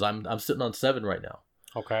 because I'm sitting on 7 right now.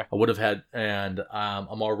 Okay. I would have had, and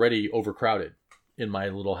I'm already overcrowded in my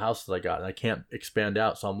little house that I got, and I can't expand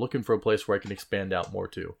out. So I'm looking for a place where I can expand out more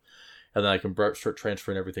too. and then I can start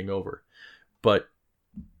transferring everything over. But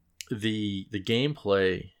the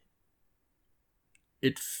gameplay,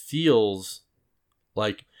 it feels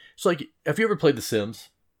like it's like, have you ever played The Sims?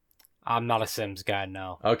 I'm not a Sims guy,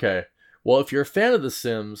 no. Okay. Well, if you're a fan of The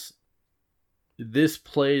Sims, this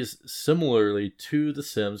plays similarly to The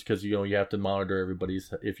Sims because you have to monitor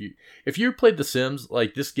everybody's. If you played The Sims,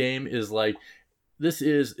 like this game is like, this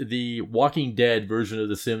is the Walking Dead version of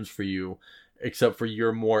The Sims for you, except for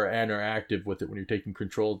you're more interactive with it when you're taking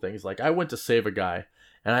control of things. Like I went to save a guy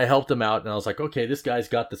and I helped him out and I was like, okay, this guy's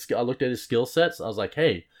got the skill. I looked at his skill sets. I was like,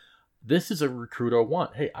 hey, this is a recruit I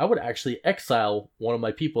want. Hey, I would actually exile one of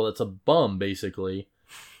my people that's a bum, basically.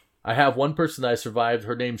 I have one person that I survived.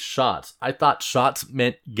 Her name's Shots. I thought Shots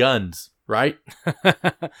meant guns, right?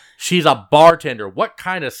 She's a bartender. What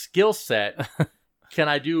kind of skill set can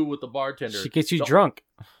I do with the bartender? She gets you drunk.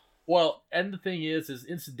 Well, and the thing is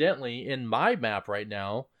incidentally, in my map right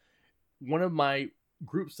now, one of my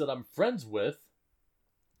groups that I'm friends with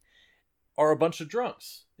are a bunch of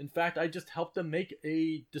drunks. In fact, I just helped them make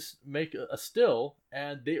a still,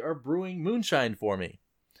 and they are brewing moonshine for me.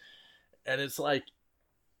 And it's like,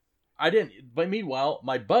 but meanwhile,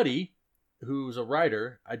 my buddy, who's a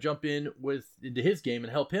writer, I jump into his game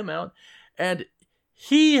and help him out, and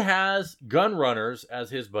he has gun runners as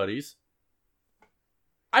his buddies.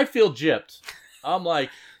 I feel gypped. I'm like,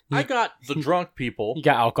 I got the drunk people. You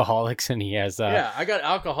got alcoholics, and he has I got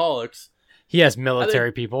alcoholics. He has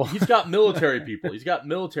military people. He's got military people. He's got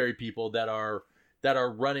military people that are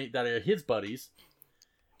running, that are his buddies.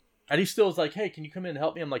 And he still is like, hey, can you come in and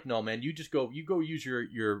help me? I'm like, no, man, you go use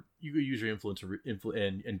your influence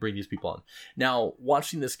and bring these people on. Now,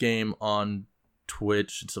 watching this game on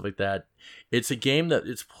Twitch and stuff like that, it's a game that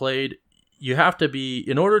it's played. You have to be,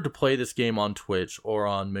 in order to play this game on Twitch or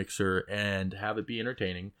on Mixer and have it be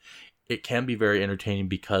entertaining, it can be very entertaining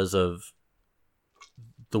because of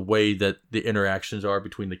the way that the interactions are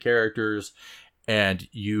between the characters, and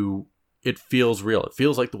it feels real. It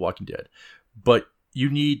feels like The Walking Dead. But you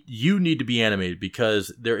need to be animated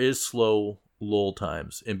because there is slow lull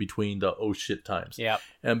times in between the oh shit times. Yeah.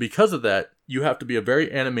 And because of that, you have to be a very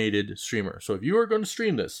animated streamer. So if you are going to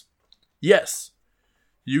stream this, yes,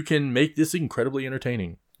 you can make this incredibly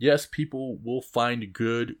entertaining. Yes, people will find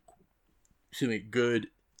good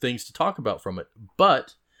things to talk about from it.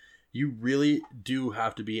 But you really do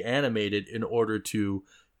have to be animated in order to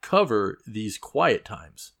cover these quiet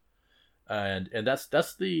times. And that's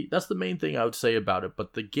the main thing I would say about it.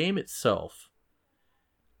 But the game itself,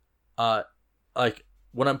 like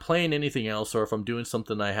when I'm playing anything else, or if I'm doing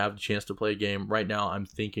something I have the chance to play a game right now, I'm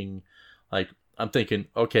thinking,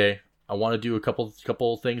 okay, I want to do a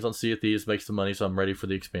couple things on Sea of Thieves, make some money, so I'm ready for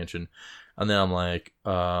the expansion. And then I'm like,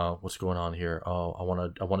 what's going on here? Oh, I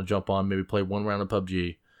want to jump on, maybe play one round of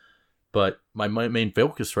PUBG. But my main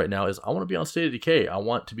focus right now is I want to be on State of Decay. I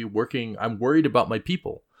want to be working. I'm worried about my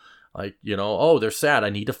people. Like, they're sad. I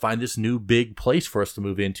need to find this new big place for us to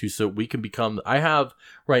move into so we can become... I have,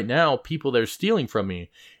 right now, people that are stealing from me.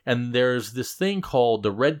 And there's this thing called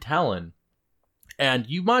the Red Talon. And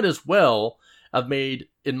you might as well have made,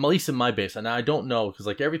 at least in my base, and I don't know, because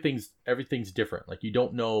like everything's different. Like you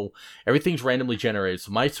don't know, everything's randomly generated.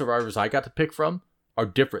 So my survivors I got to pick from are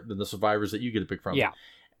different than the survivors that you get to pick from. Yeah.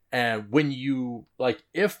 And when you, like,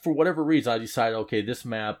 if for whatever reason I decide, okay, this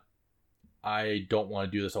map, I don't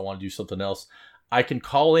want to do this, I want to do something else, I can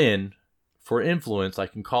call in for influence. I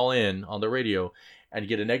can call in on the radio and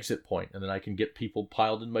get an exit point, and then I can get people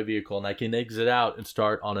piled in my vehicle, and I can exit out and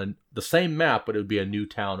start on the same map, but it would be a new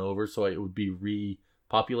town over, so it would be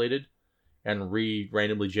repopulated and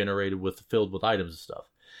randomly generated filled with items and stuff.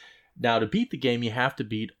 Now, to beat the game, you have to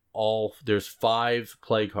beat there's 5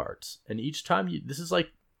 plague hearts, and each time this is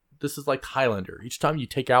like Highlander. Each time you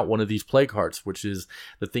take out one of these plague hearts, which is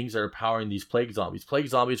the things that are powering these plague zombies. Plague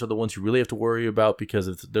zombies are the ones you really have to worry about because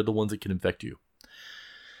they're the ones that can infect you.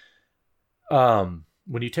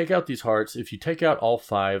 When you take out these hearts, if you take out all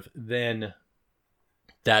 5, then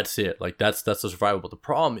that's it. Like that's the survival. But the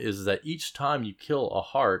problem is that each time you kill a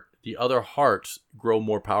heart, the other hearts grow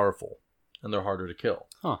more powerful and they're harder to kill.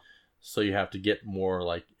 Huh. So you have to get more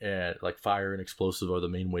like fire and explosive are the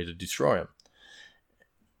main way to destroy them.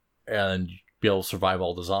 And be able to survive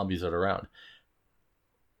all the zombies that are around.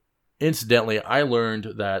 Incidentally, I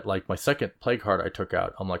learned that like my second plague heart I took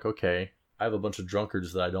out, I'm like, okay, I have a bunch of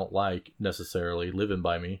drunkards that I don't like necessarily living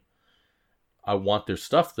by me. I want their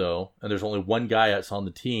stuff though, and there's only one guy that's on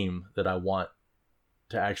the team that I want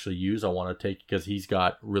to actually use. I want to take because he's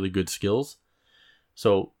got really good skills.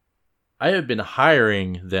 So I have been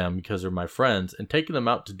hiring them because they're my friends and taking them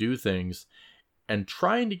out to do things and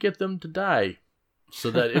trying to get them to die.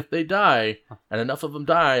 so that if they die and enough of them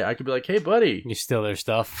die, I could be like, hey, buddy. You steal their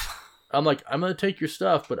stuff. I'm like, I'm going to take your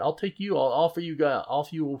stuff, but I'll take you. I'll offer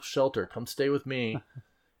you shelter. Come stay with me.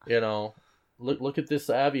 You know, look at this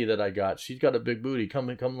Abby that I got. She's got a big booty. Come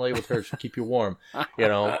lay with her. She'll keep you warm. You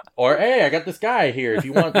know, or hey, I got this guy here. If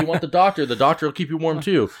you want the doctor will keep you warm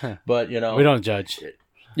too. But you know, we don't judge.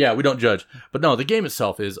 Yeah, we don't judge. But no, the game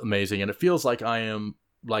itself is amazing, and it feels like I am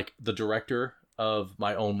like the director of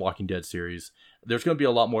my own Walking Dead series. There's going to be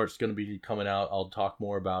a lot more. It's going to be coming out. I'll talk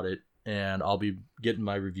more about it, and I'll be getting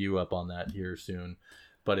my review up on that here soon.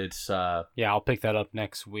 But it's yeah, I'll pick that up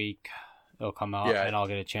next week. It'll come out, Yeah. and I'll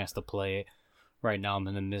get a chance to play it. Right now, I'm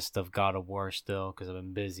in the midst of God of War still because I've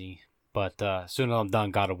been busy. But as soon as I'm done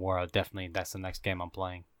God of War, that's the next game I'm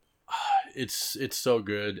playing. it's so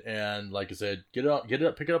good, and like I said, get it up,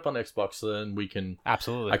 pick it up on Xbox, so then we can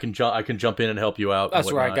Absolutely. I can jump in and help you out. That's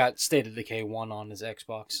and where I whatnot. got State of Decay 1 on his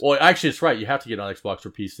Xbox. Well, actually, it's right. You have to get on Xbox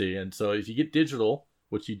or PC, and so if you get digital,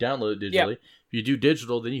 which you download it digitally, Yep. if you do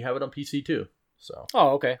digital, then you have it on PC too. So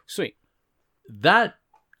Oh, okay. Sweet. that,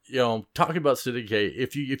 you know, talking about State of Decay,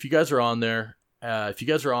 if you guys are on there, if you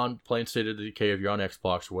guys are on playing State of Decay, if you're on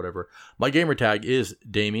Xbox or whatever, my gamer tag is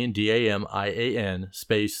Damian, Damian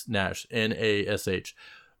space Nash, Nash.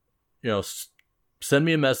 You know, send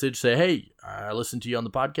me a message, say, hey, I listened to you on the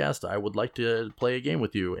podcast. I would like to play a game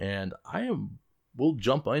with you, and we'll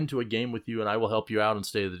jump into a game with you, and I will help you out in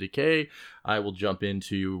State of the Decay. I will jump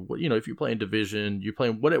into, you know, if you're playing Division, you're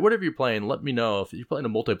playing whatever you're playing, let me know. If you're playing a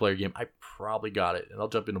multiplayer game, I probably got it, and I'll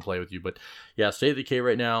jump in and play with you. But yeah, State of the Decay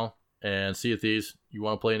right now, and Sea of Thieves. You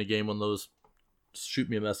want to play in a game on those? Shoot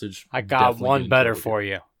me a message. I got Definitely one get better into it with for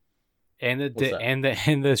you. In What's that?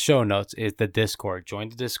 in the show notes is the Discord. Join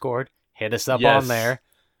the Discord. Hit us up Yes. on there.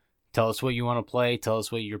 Tell us what you want to play. Tell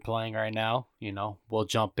us what you're playing right now. You know, we'll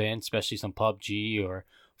jump in, especially some PUBG or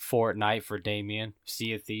Fortnite for Damien,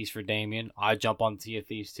 Sea of Thieves for Damien. I jump on Sea of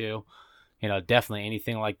Thieves too. You know, definitely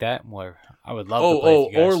anything like that. Where I would love to play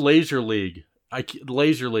with you Or guys. Laser League.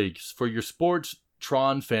 Laser League for your sports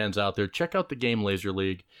Tron fans out there. Check out the game Laser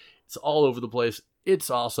League. It's all over the place.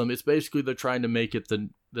 It's awesome. It's basically they're trying to make it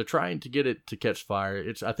they're trying to get it to catch fire.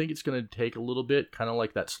 I think it's going to take a little bit, kind of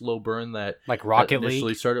like that slow burn that Like Rocket initially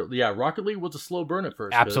League. started. Yeah, Rocket League was a slow burn at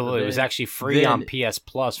first. Absolutely. but It was then- actually free then- on PS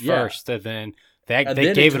Plus Yeah. first, and then And they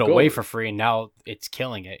then gave it took away over. for free, and now it's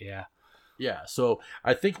killing it. Yeah. Yeah, so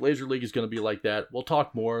I think Laser League is going to be like that. We'll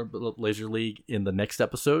talk more about Laser League in the next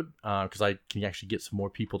episode because I can actually get some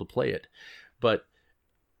more people to play it. But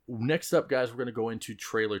next up, guys, we're going to go into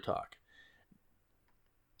trailer talk.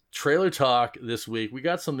 Trailer talk this week. We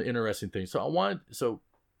got some interesting things. So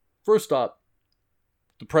first up,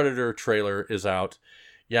 the Predator trailer is out.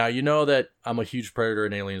 Yeah, you know that I'm a huge Predator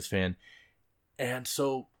and Aliens fan. And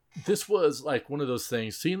so this was like one of those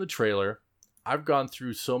things. Seeing the trailer, I've gone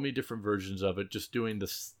through so many different versions of it, just doing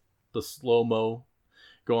the slow-mo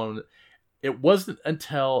going. It wasn't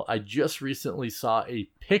until I just recently saw a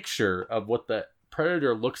picture of what the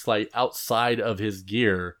Predator looks like outside of his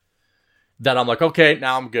gear that I'm like, okay,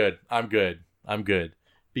 now I'm good.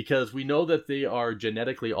 Because we know that they are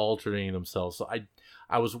genetically altering themselves. So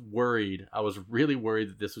I was worried. I was really worried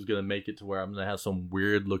that this was going to make it to where I'm going to have some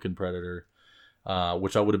weird looking Predator,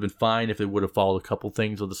 which I would have been fine if they would have followed a couple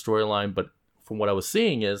things of the storyline. But from what I was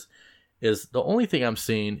seeing is the only thing I'm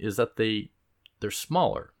seeing is that they're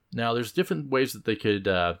smaller. Now there's different ways that they could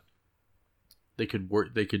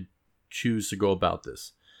choose to go about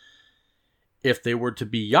this. If they were to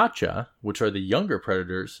be Yacha, which are the younger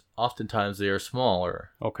predators, oftentimes they are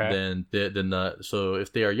smaller. Okay. So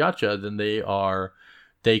if they are Yacha, then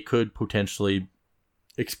they could potentially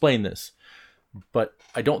explain this. But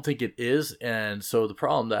I don't think it is, and so the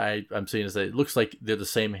problem that I'm seeing is that it looks like they're the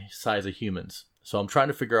same size of humans. So I'm trying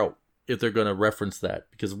to figure out if they're going to reference that,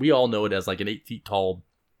 because we all know it as like an 8 feet tall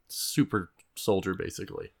super soldier,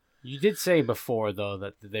 basically. You did say before though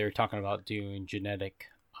that they were talking about doing genetic.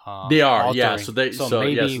 They are, altering. yeah. So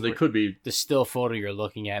they could be. The still photo you're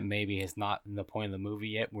looking at maybe is not in the point of the movie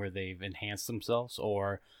yet, where they've enhanced themselves,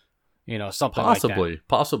 or something like that.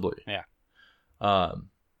 Possibly. Yeah.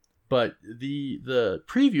 But the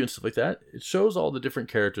preview and stuff like that, it shows all the different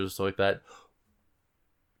characters and stuff like that.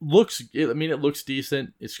 It looks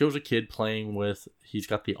decent. It shows a kid playing with. He's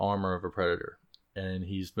got the armor of a predator, and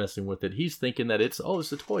he's messing with it. He's thinking that it's a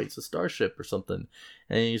toy, it's a starship or something,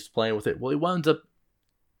 and he's playing with it. Well, he winds up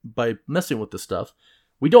by messing with the stuff.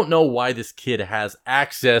 We don't know why this kid has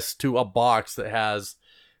access to a box that has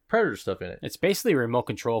predator stuff in it. It's basically remote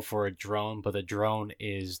control for a drone, but the drone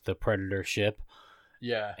is the predator ship.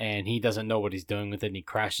 Yeah. And he doesn't know what he's doing with it, and he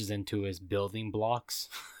crashes into his building blocks.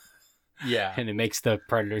 Yeah. And it makes the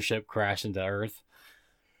predator ship crash into Earth.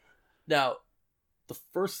 Now, the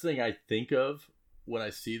first thing I think of when I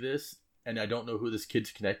see this, and I don't know who this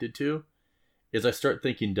kid's connected to, is I start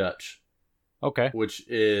thinking Dutch. Okay. Which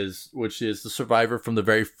is the survivor from the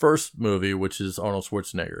very first movie, which is Arnold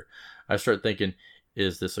Schwarzenegger. I start thinking,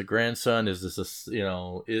 is this a grandson? Is this is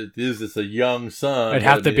this a young son? It'd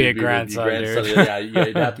have to be a grandson, dude. Yeah,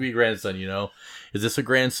 it'd have to be a grandson, Is this a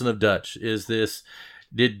grandson of Dutch?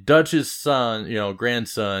 Did Dutch's son,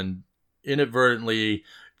 grandson, inadvertently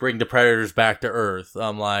bring the Predators back to Earth?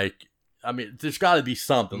 There's got to be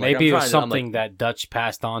something. Maybe it was something that Dutch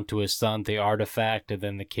passed on to his son, the artifact, and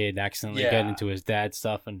then the kid accidentally got into his dad's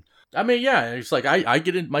stuff. And it's like I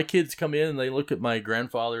get in. My kids come in and they look at my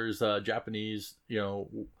grandfather's Japanese,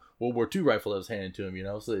 World War II rifle that was handed to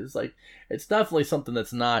him. So it's like it's definitely something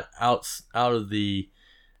that's not out of the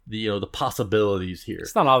possibilities here.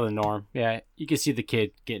 It's not out of the norm. Yeah, you can see the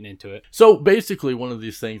kid getting into it. So basically, one of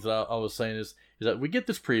these things that I was saying is that we get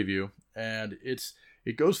this preview and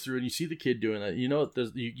it goes through and you see the kid doing that.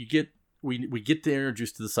 We get to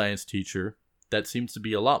introduce to the science teacher. That seems to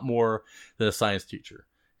be a lot more than a science teacher,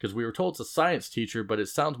 because we were told it's a science teacher, but it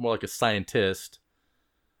sounds more like a scientist,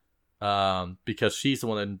 because she's the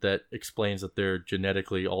one that explains that they're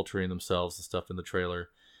genetically altering themselves and stuff in the trailer.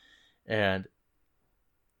 And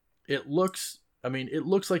it looks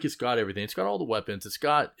like it's got everything. It's got all the weapons.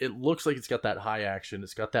 It looks like it's got that high action.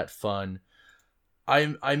 It's got that fun.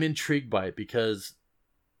 I'm intrigued by it because,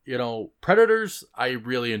 Predators I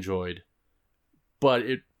really enjoyed, but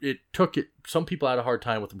it took some people had a hard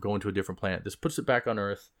time with them going to a different planet. This puts it back on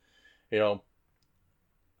Earth. It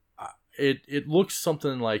looks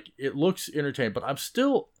something like, it looks entertaining, but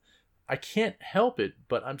I can't help it,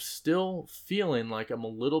 but I'm still feeling like I'm a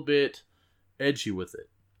little bit edgy with it.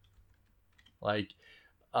 I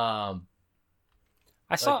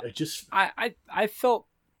felt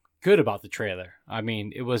good about the trailer.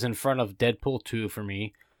 It was in front of Deadpool 2 for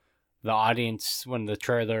me. The audience, when the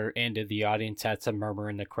trailer ended, the audience had some murmur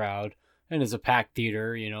in the crowd. And it's a packed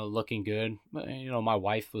theater, looking good. My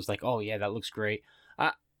wife was like, "Oh yeah, that looks great."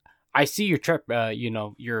 I see your trip.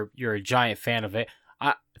 You're a giant fan of it.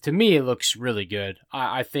 To me, it looks really good.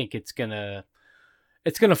 I think it's gonna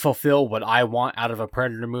fulfill what I want out of a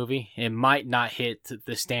Predator movie. It might not hit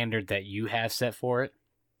the standard that you have set for it.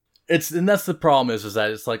 And that's the problem is that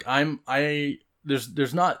it's like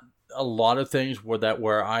there's not a lot of things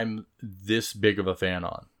where I'm this big of a fan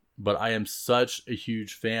on, but I am such a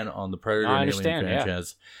huge fan on the Predator and Alien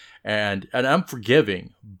franchise, and I'm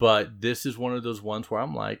forgiving, but this is one of those ones where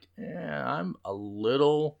I'm like, I'm a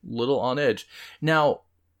little on edge. Now,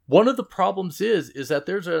 one of the problems is that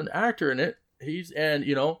there's an actor in it.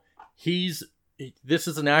 This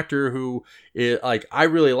is an actor who is, like, I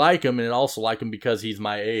really like him, and I also like him because he's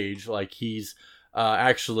my age. Like, he's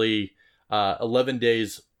actually 11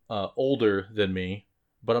 days older than me,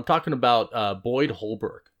 but I'm talking about Boyd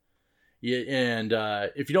Holbrook. Yeah, and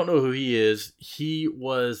if you don't know who he is, he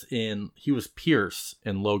was Pierce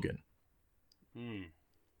in Logan.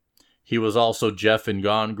 He was also Jeff in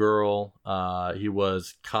Gone Girl. He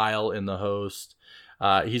was Kyle in The Host.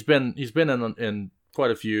 He's been in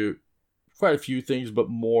quite a few things, but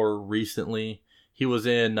more recently he was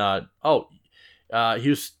in he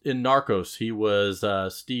was in Narcos. He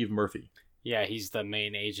was Steve Murphy. Yeah, he's the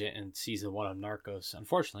main agent in season 1 of Narcos.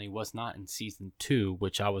 Unfortunately, he was not in season 2,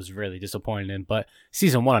 which I was really disappointed in. But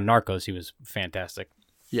season 1 of Narcos, he was fantastic.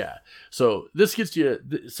 Yeah. So this gets you.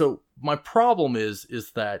 So my problem is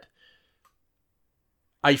that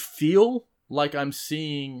I feel like I'm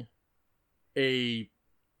seeing in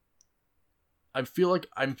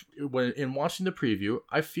watching the preview,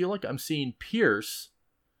 I feel like I'm seeing Pierce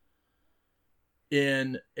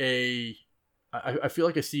in I feel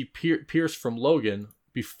like I see Pierce from Logan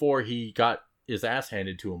before he got his ass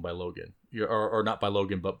handed to him by Logan, or not by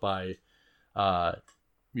Logan, but by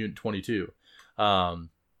Mutant 22. And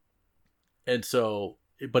so,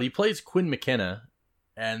 but he plays Quinn McKenna,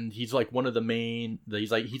 and he's like one of the main.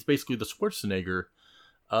 He's basically the Schwarzenegger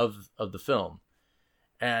of the film,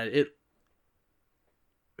 and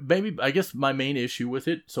I guess my main issue with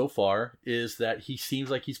it so far is that he seems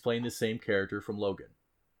like he's playing the same character from Logan.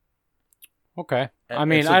 Okay. So I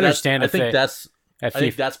understand. I think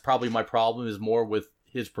that's probably my problem, is more with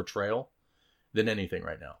his portrayal than anything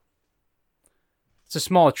right now. It's a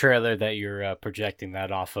small trailer that you're projecting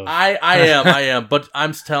that off of. I am, but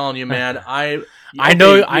I'm telling you, man, I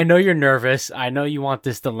know you're nervous. I know you want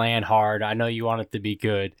this to land hard. I know you want it to be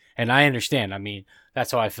good, and I understand.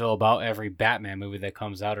 That's how I feel about every Batman movie that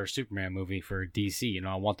comes out, or Superman movie for DC.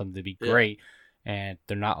 I want them to be great, and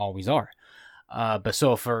they're not always are. But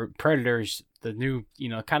so for Predators, the new,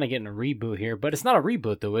 kind of getting a reboot here, but it's not a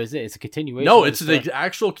reboot though, is it? It's a continuation. No, it's the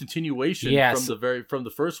actual continuation from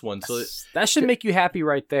the first one. So that should make you happy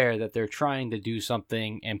right there that they're trying to do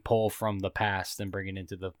something and pull from the past and bring it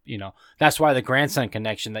into the, that's why the grandson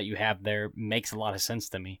connection that you have there makes a lot of sense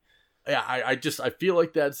to me. Yeah, I feel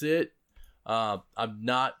like that's it. I'm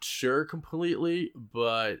not sure completely,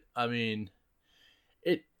 but I mean,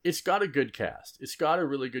 it's got a good cast. It's got a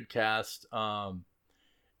really good cast.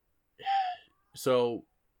 So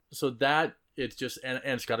that it's just and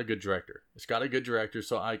it's got a good director. It's got a good director.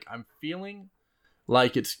 So I'm feeling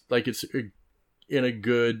like it's in a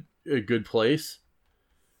good place,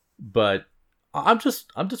 but I'm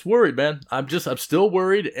just worried, man. I'm still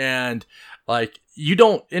worried, and like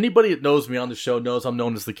anybody that knows me on the show knows I'm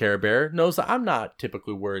known as the Care Bear, knows that I'm not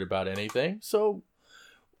typically worried about anything. So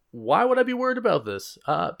why would I be worried about this?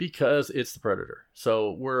 Because it's the Predator.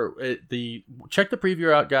 So check the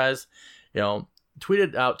preview out, guys. Tweet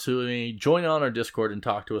it out to me, join on our Discord and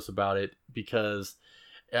talk to us about it, because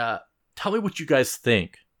tell me what you guys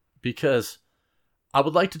think, because I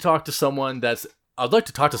would like to talk to someone that's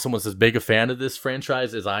as big a fan of this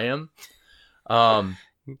franchise as I am.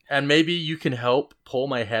 And maybe you can help pull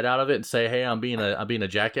my head out of it and say, hey, I'm being a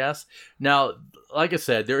jackass. Now, like I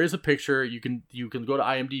said, there is a picture. You can go to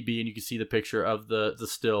IMDb and you can see the picture of the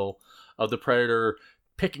still of the Predator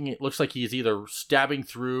picking. It looks like he's either stabbing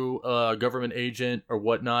through a government agent or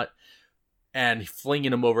whatnot, and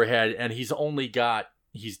flinging him overhead. And he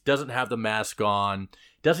doesn't have the mask on,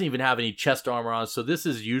 doesn't even have any chest armor on. So this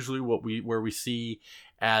is usually where we see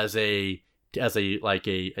as a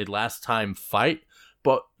last time fight.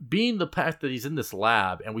 But being the fact that he's in this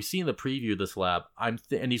lab, and we see in the preview of this lab, and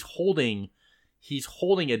he's holding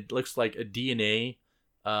it looks like a DNA,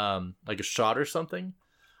 like a shot or something.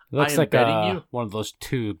 It looks like one of those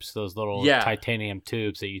tubes, those little titanium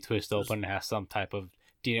tubes that you twist open and has some type of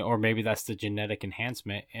DNA, or maybe that's the genetic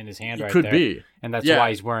enhancement in his hand right there. Could be. And that's why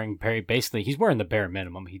he's wearing he's wearing the bare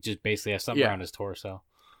minimum. He just basically has something around his torso.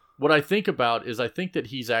 What I think about is I think that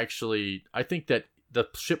the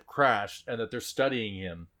ship crashed and that they're studying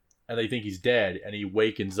him and they think he's dead and he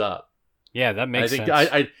wakens up. Yeah, that makes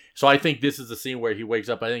sense. So I think this is the scene where he wakes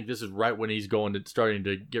up. I think this is right when he's starting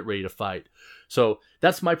to get ready to fight. So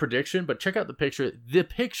that's my prediction. But check out the picture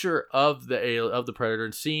of the Predator,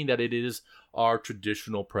 and seeing that it is our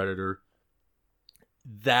traditional Predator.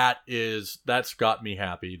 That's got me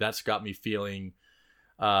happy. That's got me feeling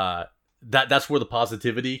that's where the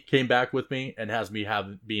positivity came back with me and has me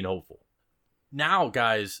being hopeful. Now,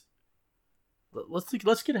 guys, let's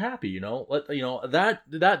get happy.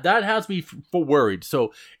 That has me worried.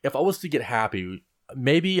 So if I was to get happy,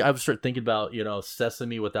 maybe I would start thinking about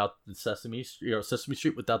Sesame without the Sesame, Sesame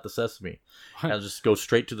Street without the Sesame, and just go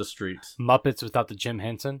straight to the streets. Muppets without the Jim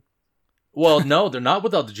Henson. Well, no, they're not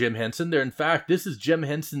without the Jim Henson. This is Jim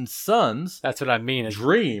Henson's son's. That's what I mean.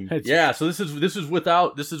 Dream. Yeah. So this is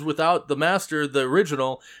without the master, the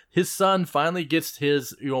original. His son finally gets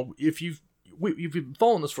his. If you've been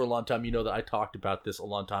following this for a long time, you know that I talked about this a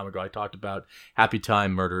long time ago. I talked about Happy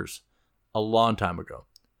Time Murders a long time ago.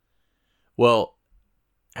 Well,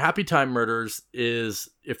 Happy Time Murders is,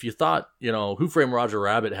 if you thought, Who Framed Roger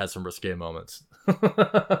Rabbit had some risque moments.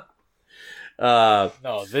 No,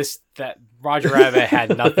 that Roger Rabbit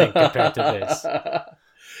had nothing compared to this.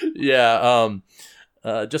 Yeah,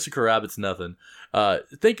 Jessica Rabbit's nothing.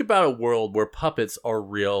 Think about a world where puppets are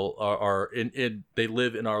real, they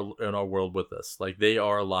live in our world with us. Like, they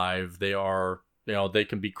are alive. They are, they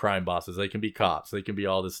can be crime bosses. They can be cops. They can be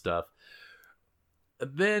all this stuff.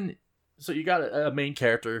 Then, so you got a main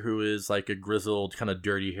character who is like a grizzled, kind of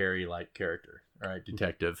dirty, hairy like character, all right,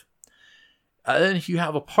 detective. And then you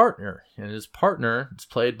have a partner, and his partner is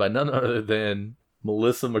played by none other than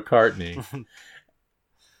Melissa McCarthy.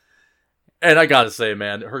 And I gotta say,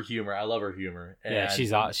 man, her humor, I love her humor. And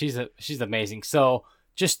yeah, she's amazing. So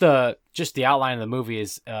just the outline of the movie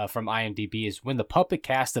is from IMDb is when the puppet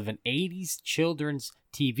cast of an 80s children's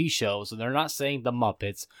TV show, so they're not saying the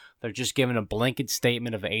Muppets, they're just giving a blanket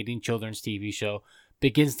statement of an 80s children's TV show,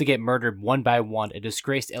 begins to get murdered one by one. A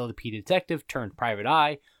disgraced LAPD detective turned private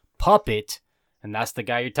eye, Puppet, and that's the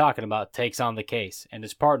guy you're talking about, takes on the case. And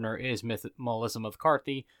his partner is Melissa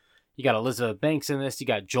McCarthy. You got Elizabeth Banks in this. You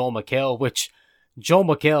got Joel McHale, which Joel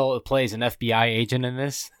McHale plays an FBI agent in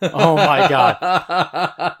this. Oh my God.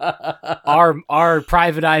 Our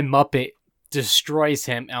private eye Muppet destroys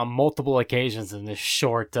him on multiple occasions in this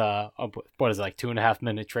short, 2.5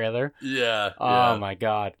 minute trailer. Yeah. Oh my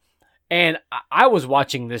God. And I was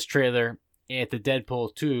watching this trailer at the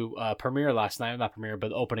Deadpool 2 premiere last night. Not premiere, but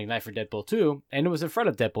the opening night for Deadpool 2. And it was in front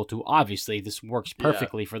of Deadpool 2. Obviously, this works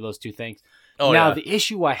perfectly for those two things. Oh, now, yeah. the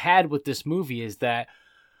issue I had with this movie is that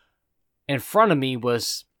in front of me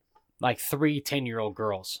was like 3 10-year-old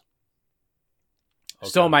girls. Okay.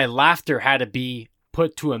 So my laughter had to be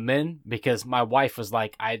put to a min because my wife was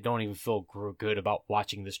like, I don't even feel good about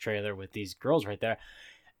watching this trailer with these girls right there.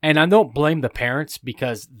 And I don't blame the parents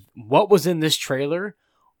because what was in this trailer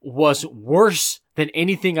was worse than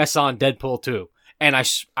anything I saw in Deadpool 2. And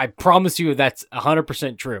I promise you that's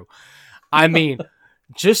 100% true. I mean,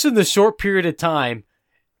 just in the short period of time,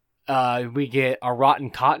 we get a rotten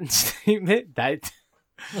cotton statement that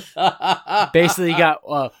basically got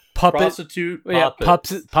puppets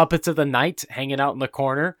of the night hanging out in the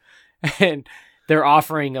corner. And they're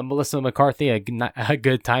offering Melissa McCarthy a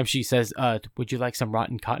good time. She says, would you like some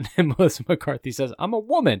rotten cotton? And Melissa McCarthy says, I'm a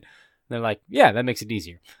woman. And they're like, yeah, that makes it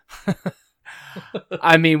easier.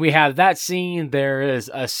 I mean, we have that scene. There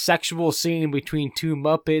is a sexual scene between two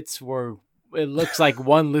Muppets where it looks like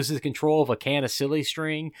one loses control of a can of silly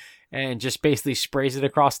string and just basically sprays it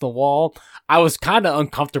across the wall. I was kind of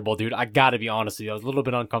uncomfortable, dude. I got to be honest with you. I was a little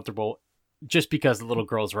bit uncomfortable just because the little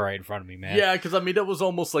girls were right in front of me, man. Yeah, because, I mean, it was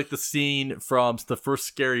almost like the scene from the first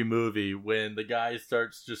Scary Movie when the guy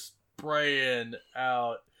starts just spraying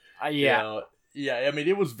out. Yeah. Yeah, I mean,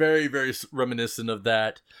 it was very, very reminiscent of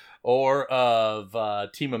that. Or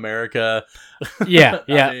of Team America. Yeah,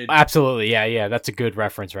 I mean, absolutely. Yeah, that's a good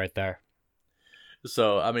reference right there.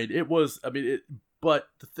 So, I mean, but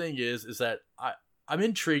the thing is that I'm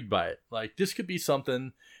intrigued by it. Like, this could be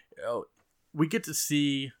something, we get to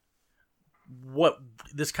see what,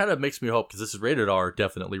 this kind of makes me hope, because this is rated R,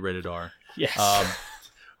 definitely rated R. Yes.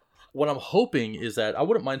 What I'm hoping is that I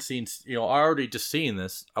wouldn't mind seeing, already just seeing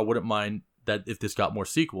this, I wouldn't mind that if this got more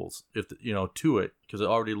sequels, to it, because it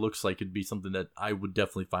already looks like it'd be something that I would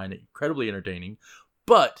definitely find incredibly entertaining.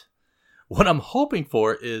 But what I'm hoping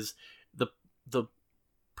for is the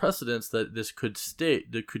precedence that this could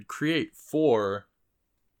create for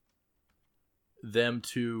them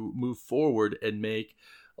to move forward and make,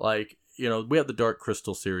 like, we have the Dark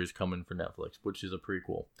Crystal series coming for Netflix, which is a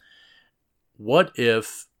prequel. What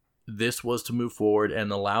if this was to move forward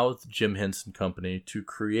and allow the Jim Henson Company to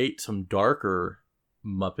create some darker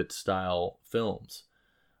Muppet-style films?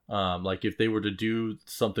 Like if they were to do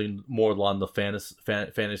something more along the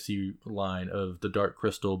fantasy line of the Dark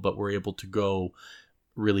Crystal, but were able to go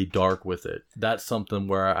really dark with it. That's something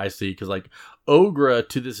where I see, because like Ogra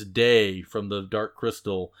to this day from the Dark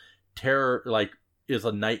Crystal, terror, like, is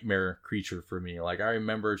a nightmare creature for me. Like, I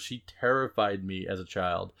remember she terrified me as a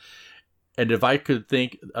child. And if I could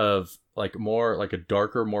think of like more like a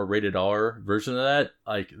darker, more rated R version of that,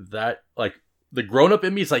 like the grown up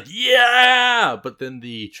in me is like, yeah, but then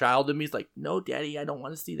the child in me is like, no, daddy, I don't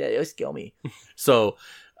want to see that. It'll scare me. So,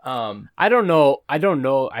 I don't know. I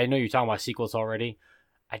know you're talking about sequels already.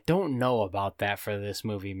 I don't know about that for this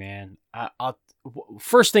movie, man.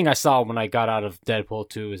 First thing I saw when I got out of Deadpool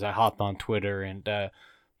 2 is I hopped on Twitter and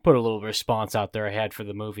put a little response out there I had for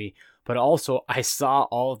the movie. But also, I saw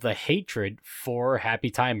all the hatred for Happy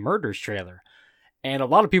Time Murders trailer. And a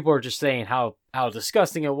lot of people are just saying how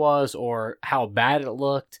disgusting it was or how bad it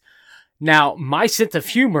looked. Now, my sense of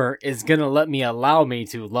humor is going to allow me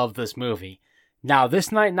to love this movie. Now,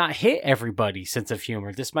 this might not hit everybody's sense of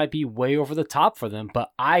humor. This might be way over the top for them,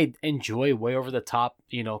 but I enjoy way over the top,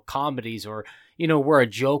 comedies or, where a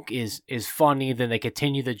joke is funny, then they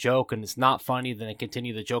continue the joke, and it's not funny, then they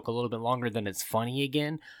continue the joke a little bit longer, then it's funny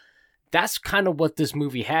again. That's kind of what this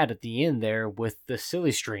movie had at the end there with the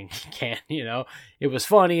silly string can, It was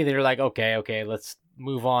funny, they're like, okay, let's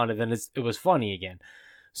move on, and then it was funny again.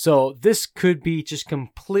 So this could be just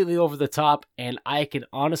completely over the top, and I can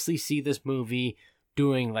honestly see this movie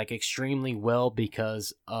doing like extremely well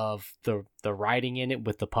because of the writing in it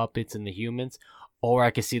with the puppets and the humans, or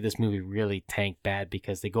I could see this movie really tank bad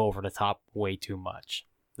because they go over the top way too much.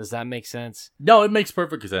 Does that make sense? No, it makes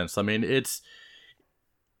perfect sense. I mean, it's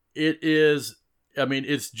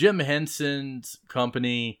Jim Henson's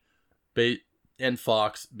company and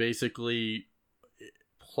Fox basically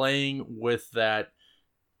playing with that.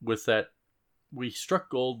 We struck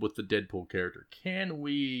gold with the Deadpool character. Can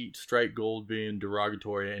we strike gold being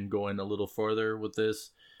derogatory and going a little further with this?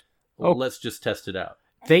 Well, let's just test it out.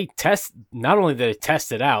 Not only did they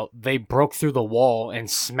test it out, they broke through the wall and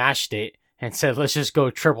smashed it and said, let's just go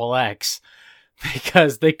XXX.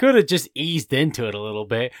 Because they could have just eased into it a little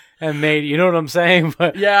bit and made, you know what I'm saying?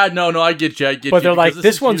 But yeah, no, I get you. But they're like,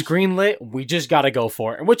 this one's greenlit. We just got to go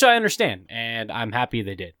for it, which I understand, and I'm happy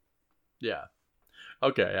they did. Yeah.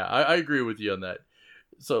 Okay, yeah, I agree with you on that.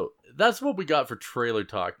 So that's what we got for trailer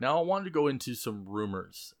talk. Now I wanted to go into some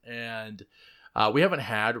rumors, and we haven't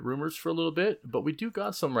had rumors for a little bit, but we do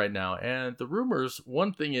got some right now. And the rumors,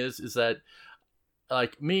 one thing is that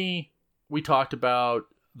like me, we talked about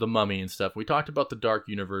the Mummy and stuff. We talked about the Dark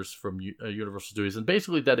Universe from Universal Studios, and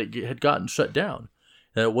basically that it had gotten shut down,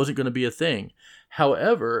 that it wasn't going to be a thing.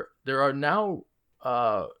 However, there are now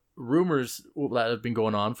rumors that have been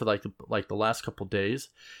going on for like the last couple days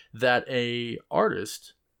that a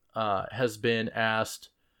artist has been asked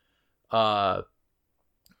that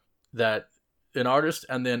an artist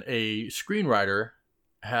and then a screenwriter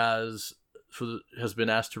has been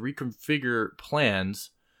asked to reconfigure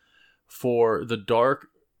plans for the dark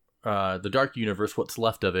universe, what's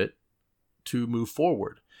left of it, to move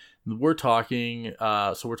forward. We're talking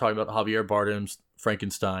about Javier Bardem's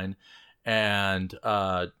Frankenstein and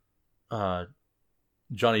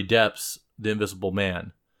Johnny Depp's The Invisible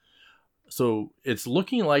Man. So it's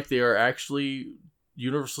looking like they are actually,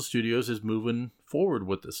 Universal Studios is moving forward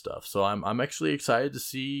with this stuff. So I'm actually excited to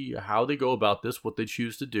see how they go about this, what they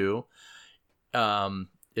choose to do,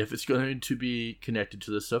 if it's going to be connected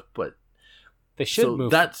to this stuff. But they should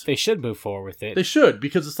move forward with it. They should,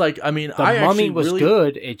 because it's like, I mean, the Mummy was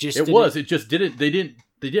good. It just didn't.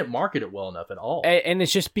 They didn't market it well enough at all. And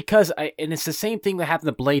it's just because and it's the same thing that happened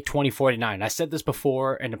to Blade 2049. I said this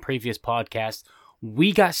before in a previous podcast.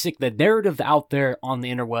 We got sick. The narrative out there on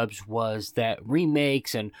the interwebs was that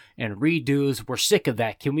remakes and redos, we're sick of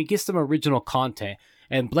that. Can we get some original content?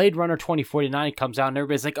 And Blade Runner 2049 comes out and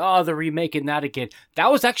everybody's like, oh, they're remaking that again.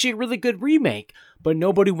 That was actually a really good remake, but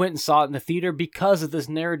nobody went and saw it in the theater because of this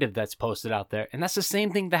narrative that's posted out there. And that's the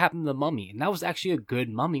same thing that happened to The Mummy. And that was actually a good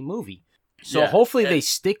Mummy movie. So hopefully they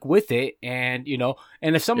stick with it, and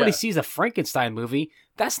and if somebody sees a Frankenstein movie,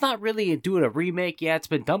 that's not really doing a remake. Yeah, it's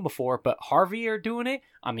been done before, but Harvey are doing it.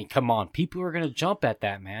 I mean, come on, people are gonna jump at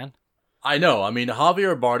that, man. I know. I mean,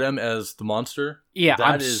 Javier Bardem as the monster. Yeah,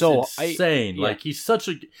 that is insane. Like he's such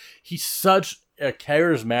a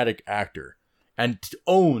charismatic actor and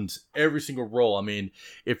owns every single role. I mean,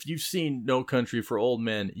 if you've seen No Country for Old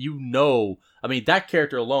Men, I mean, that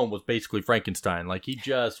character alone was basically Frankenstein. Like, he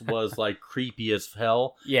just was, like, creepy as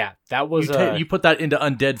hell. Yeah, that was... You put that into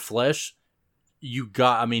undead flesh,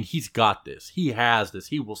 he's got this. He has this.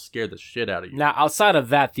 He will scare the shit out of you. Now, outside of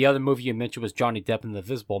that, the other movie you mentioned was Johnny Depp and The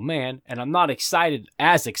Invisible Man, and I'm not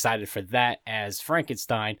as excited for that as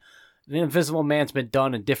Frankenstein. The Invisible Man's been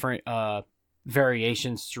done in different...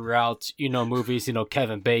 variations throughout movies,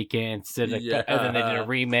 Kevin Bacon and then they did a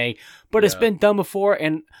remake, but it's been done before,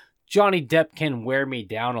 and Johnny Depp can wear me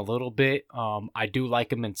down a little bit. I do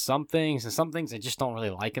like him in some things, and some things I just don't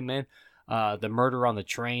really like him in. The Murder on the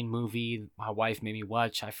Train movie, my wife made me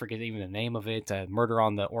watch. I forget even the name of it. Murder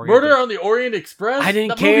on the Orient Express. I didn't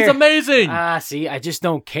that care. Movie's amazing. See, I just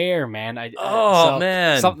don't care, man. Man,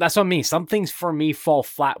 that's what I mean. Some things for me fall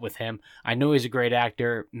flat with him. I know he's a great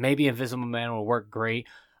actor. Maybe Invisible Man will work great.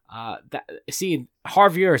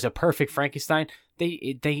 Javier is a perfect Frankenstein.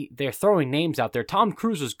 They're throwing names out there. Tom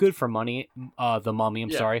Cruise was good for the Mummy.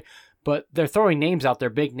 I'm sorry, but they're throwing names out there,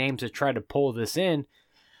 big names, to try to pull this in.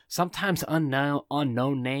 Sometimes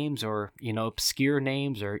unknown names or, obscure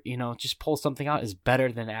names or, just pull something out is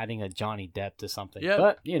better than adding a Johnny Depp to something. Yeah,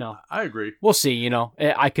 but, I agree. We'll see,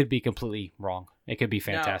 I could be completely wrong. It could be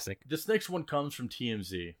fantastic. Now, this next one comes from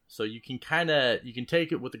TMZ, so you can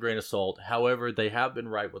take it with a grain of salt. However, they have been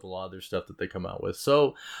right with a lot of their stuff that they come out with.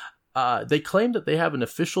 So they claim that they have an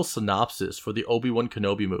official synopsis for the Obi-Wan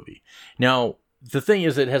Kenobi movie. Now, the thing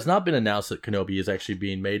is, it has not been announced that Kenobi is actually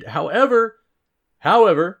being made. However,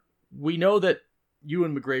 we know that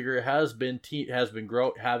Ewan McGregor has been he has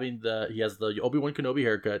the Obi-Wan Kenobi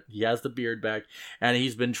haircut, he has the beard back, and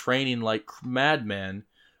he's been training like madman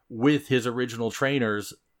with his original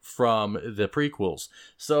trainers from the prequels.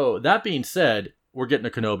 So that being said, we're getting a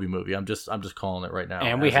Kenobi movie. I'm just calling it right now.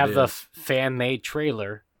 And we have the fan-made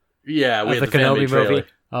trailer. Yeah, we have the Kenobi movie.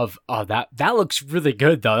 That looks really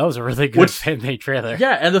good though. That was a really good fan-made trailer.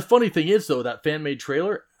 Yeah, and the funny thing is though, that fan-made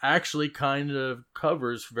trailer actually kind of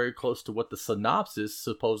covers very close to what the synopsis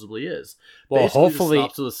supposedly is. Well, basically, hopefully, the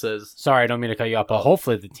synopsis says, sorry, I don't mean to cut you off, but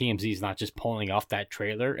hopefully the TMZ is not just pulling off that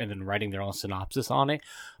trailer and then writing their own synopsis on it.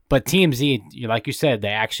 But TMZ, like you said, they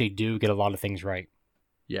actually do get a lot of things right.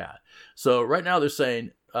 Yeah. So right now they're saying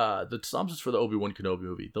the synopsis for the Obi-Wan Kenobi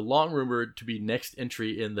movie, the long rumored to be next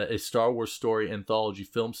entry in a Star Wars story anthology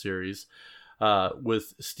film series,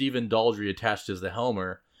 with Stephen Daldry attached as the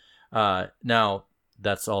Helmer. Now,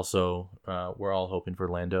 that's also, we're all hoping for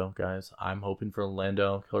Lando, guys. I'm hoping for a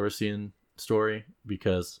Lando Calrissian story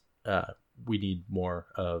because we need more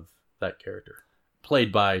of that character.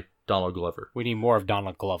 played by Donald Glover. We need more of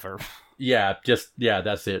Donald Glover. Yeah,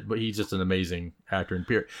 that's it. But he's just an amazing actor in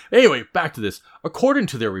period. Anyway, back to this. According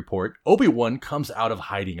to their report, Obi-Wan comes out of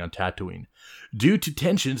hiding on Tatooine due to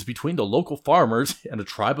tensions between the local farmers and a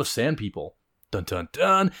tribe of sand people. Dun dun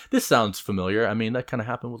dun. This sounds familiar. I mean, that kind of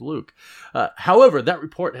happened with Luke. However, that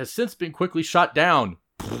report has since been quickly shot down,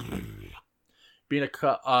 being a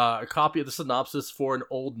copy of the synopsis for an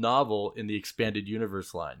old novel in the expanded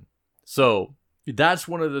universe line. So that's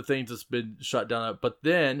one of the things that's been shut down. But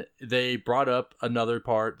then they brought up another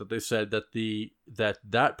part that they said that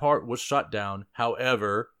that part was shut down.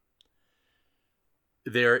 However,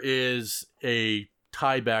 there is a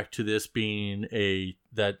tie back to this being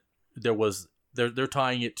they're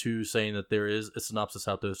tying it to saying that there is a synopsis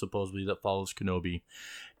out there supposedly that follows Kenobi.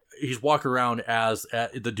 He's walking around as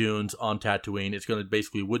at the dunes on Tatooine. It's going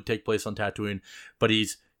to would take place on Tatooine, but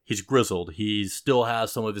he's grizzled. He still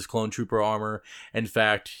has some of his clone trooper armor. In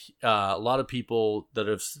fact, a lot of people that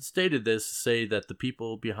have stated this say that the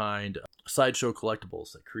people behind Sideshow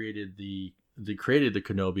Collectibles that created the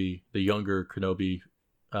Kenobi, the younger Kenobi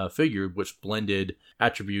figure, which blended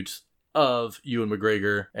attributes of Ewan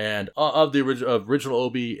McGregor and of the original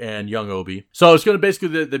Obi and young Obi. So it's going to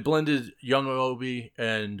basically, they blended young Obi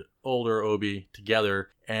and older Obi together.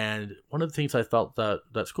 And one of the things I felt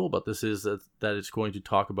that's cool about this is that it's going to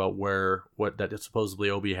talk about that supposedly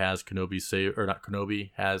Obi has Kenobi's saber, or not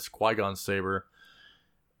Kenobi, has Qui-Gon's saber.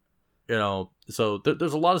 You know, so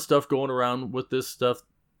there's a lot of stuff going around with this stuff.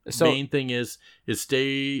 So, main thing is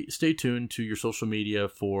stay tuned to your social media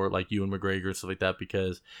for like Ewan McGregor and stuff like that,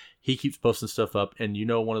 because he keeps posting stuff up, and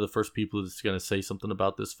one of the first people that's going to say something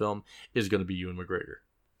about this film is going to be Ewan McGregor.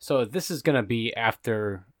 So this is going to be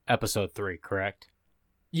after episode 3, correct?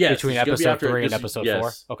 Yes. Between episode 3 and episode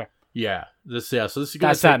 4? Okay. Yeah. So this is going to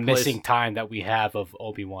That's that missing time that we have of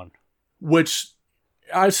Obi-Wan. Which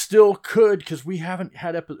I still could, because we haven't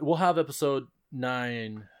had we'll have episode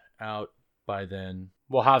 9 out by then.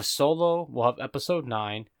 We'll have Solo. We'll have episode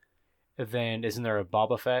 9. And then, isn't there a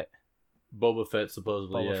Boba Fett? Boba Fett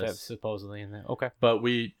supposedly, Boba Fett supposedly in there. Okay. But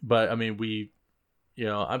I mean,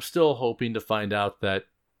 I'm still hoping to find out that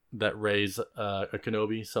Rey's a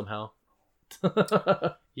Kenobi somehow.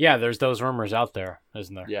 Yeah, there's those rumors out there,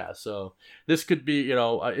 isn't there? Yeah. So this could be,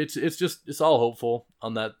 it's all hopeful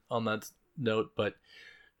on that note, but.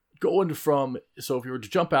 If you were to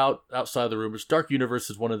jump outside the rumors, Dark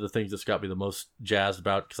Universe is one of the things that's got me the most jazzed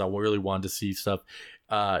about, because I really wanted to see stuff.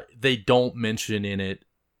 They don't mention in it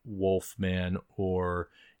Wolfman or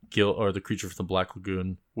the creature from the Black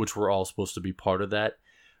Lagoon, which were all supposed to be part of that.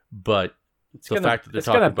 But it's going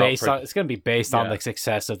to be based on the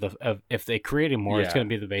success of if they created more, it's going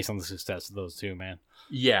to be based on the success of those two, man.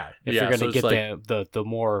 Yeah. If you're going to get the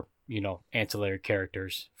more ancillary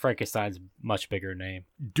characters. Frankenstein's much bigger name.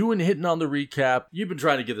 Hitting on the recap. You've been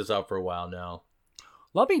trying to get this out for a while now.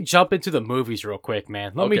 Let me jump into the movies real quick,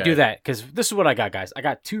 man. Let me do that, because this is what I got, guys. I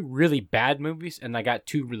got 2 really bad movies, and I got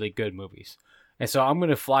 2 really good movies. And so I'm going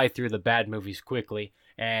to fly through the bad movies quickly,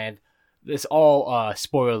 and it's all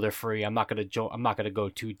spoiler free. I'm not going to go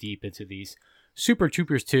too deep into these. Super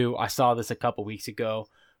Troopers 2, I saw this a couple weeks ago.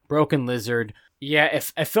 Broken Lizard. Yeah,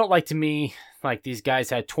 it felt like to me like these guys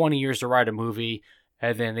had 20 years to write a movie,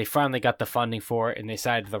 and then they finally got the funding for it, and they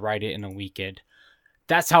decided to write it in a weekend.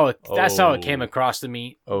 That's how it came across to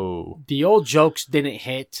me. Oh, the old jokes didn't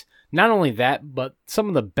hit. Not only that, but some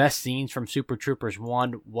of the best scenes from Super Troopers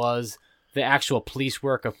 1 was the actual police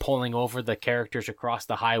work of pulling over the characters across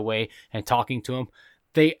the highway and talking to them.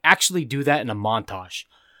 They actually do that in a montage,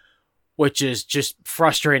 which is just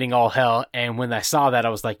frustrating all hell. And when I saw that, I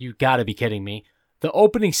was like, you gotta be kidding me. The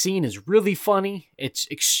opening scene is really funny. It's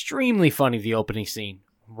extremely funny, the opening scene.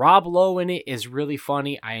 Rob Lowe in it is really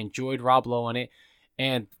funny. I enjoyed Rob Lowe in it.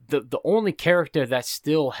 And the only character that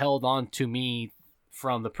still held on to me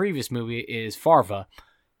from the previous movie is Farva.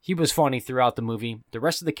 He was funny throughout the movie. The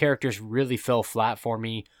rest of the characters really fell flat for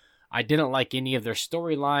me. I didn't like any of their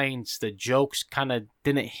storylines. The jokes kind of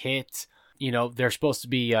didn't hit. They're supposed to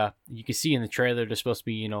be, you can see in the trailer, they're supposed to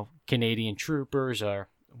be, Canadian troopers, or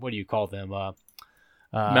what do you call them?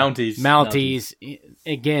 Mounties.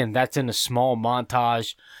 Again, that's in a small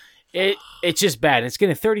montage. It's just bad. It's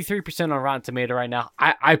getting 33% on Rotten Tomato right now.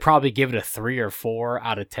 I probably give it a 3 or 4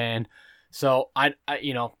 out of 10. So I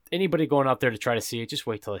anybody going out there to try to see it, just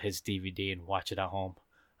wait till it hits DVD and watch it at home.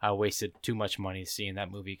 I wasted too much money seeing that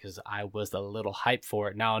movie because I was a little hyped for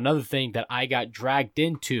it. Now, another thing that I got dragged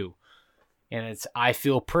into, and it's I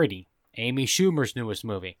Feel Pretty, Amy Schumer's newest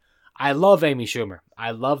movie. I love Amy Schumer.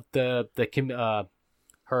 I love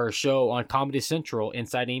her show on Comedy Central,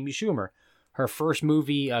 Inside Amy Schumer. Her first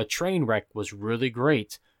movie, Trainwreck, was really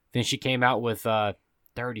great. Then she came out with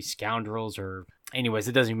Dirty Scoundrels, or anyways,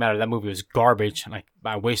 it doesn't even matter. That movie was garbage, and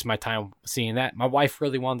I wasted my time seeing that. My wife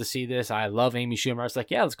really wanted to see this. I love Amy Schumer. I was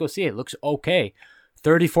like, yeah, let's go see it. It looks okay.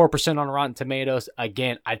 34% on Rotten Tomatoes.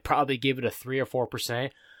 Again, I'd probably give it a 3 or 4%.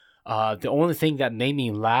 The only thing that made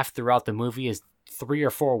me laugh throughout the movie is 3 or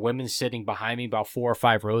 4 women sitting behind me, about 4 or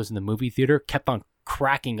 5 rows in the movie theater, kept on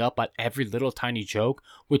cracking up at every little tiny joke,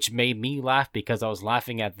 which made me laugh because I was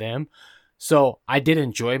laughing at them. So I did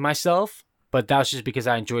enjoy myself, but that was just because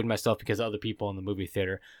I enjoyed myself because of other people in the movie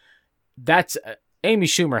theater. That's Amy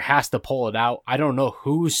Schumer has to pull it out. I don't know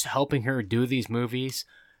who's helping her do these movies,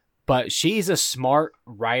 but she's a smart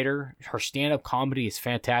writer. Her stand-up comedy is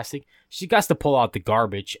fantastic. She got to pull out the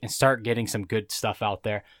garbage and start getting some good stuff out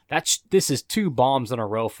there. This is 2 bombs in a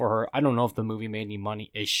row for her. I don't know if the movie made any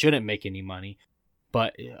money. It shouldn't make any money,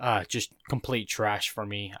 but just complete trash for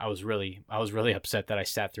me. I was really upset that I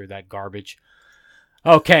sat through that garbage.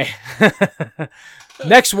 Okay.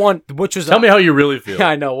 Next one, which was... Tell me how you really feel.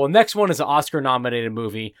 I know. Well, next one is an Oscar-nominated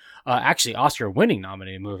movie. Actually, Oscar-winning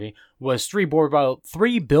nominated movie. Was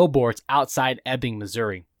Three Billboards Outside Ebbing,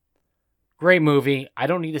 Missouri. Great movie. I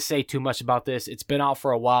don't need to say too much about this. It's been out for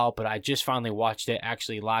a while, but I just finally watched it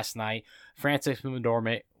actually last night. Frances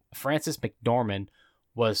McDormand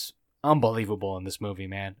was unbelievable in this movie,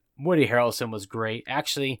 man. Woody Harrelson was great.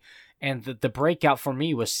 Actually, and the breakout for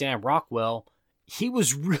me was Sam Rockwell. He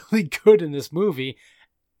was really good in this movie,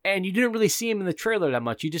 and you didn't really see him in the trailer that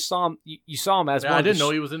much. You just saw him. You saw him as one. I didn't know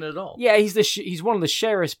he was in it at all. Yeah, he's one of the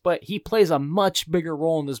sheriffs, but he plays a much bigger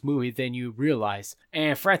role in this movie than you realize.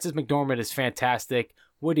 And Frances McDormand is fantastic.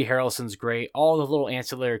 Woody Harrelson's great. All the little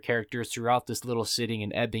ancillary characters throughout this little city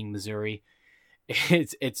in Ebbing, Missouri.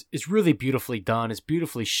 It's really beautifully done. It's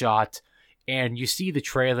beautifully shot, and you see the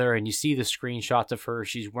trailer and you see the screenshots of her.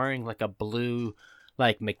 She's wearing like a blue,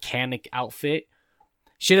 like mechanic outfit.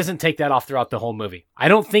 She doesn't take that off throughout the whole movie. I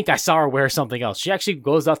don't think I saw her wear something else. She actually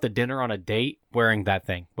goes out to dinner on a date wearing that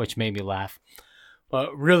thing, which made me laugh.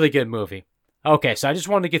 But really good movie. Okay, so I just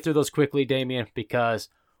wanted to get through those quickly, Damien, because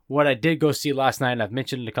what I did go see last night, and I've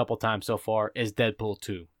mentioned it a couple times so far, is Deadpool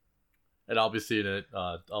 2. And I'll be seeing it.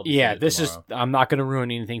 I'm not going to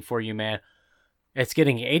ruin anything for you, man. It's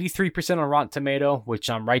getting 83% on Rotten Tomato, which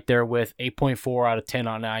I'm right there with. 8.4 out of 10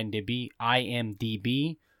 on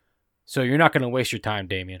IMDb. So you're not going to waste your time,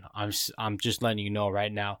 Damien. I'm just letting you know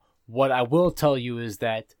right now. What I will tell you is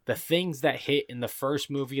that the things that hit in the first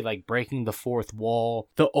movie, like breaking the fourth wall,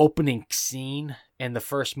 the opening scene in the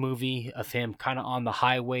first movie of him kind of on the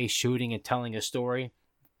highway shooting and telling a story,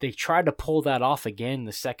 they tried to pull that off again in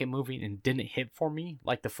the second movie and didn't hit for me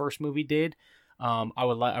like the first movie did.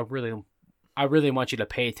 I really want you to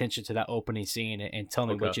pay attention to that opening scene and tell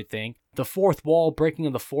me what you think. The fourth wall, breaking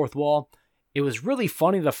of the fourth wall, it was really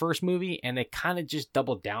funny the first movie, and they kind of just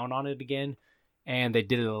doubled down on it again, and they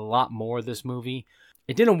did it a lot more this movie.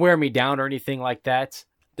 It didn't wear me down or anything like that.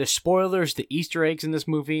 The spoilers, the Easter eggs in this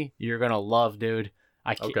movie, you're gonna love, dude.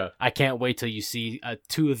 I can't wait till you see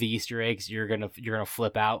 2 of the Easter eggs. You're gonna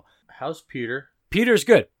flip out. How's Peter? Peter's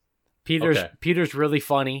good. Peter's really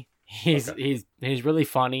funny. He's really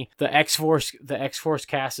funny. The X-Force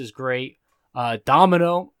cast is great.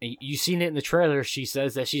 Domino, you seen it in the trailer. She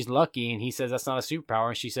says that she's lucky, and he says that's not a superpower,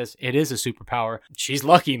 and she says it is a superpower. She's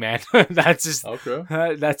lucky, man. That's just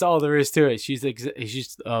okay. That's all there is to it. She's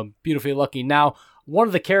beautifully lucky. Now, one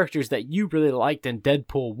of the characters that you really liked in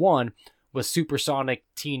Deadpool 1 was Supersonic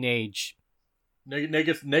Teenage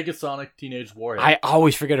Negasonic Teenage Warhead. I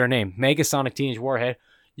always forget her name. Megasonic Teenage Warhead.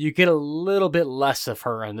 You get a little bit less of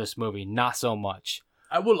her in this movie, not so much.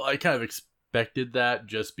 I kind of expected that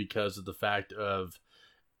just because of the fact of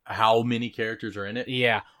how many characters are in it.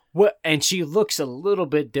 Yeah. And she looks a little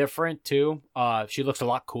bit different too. She looks a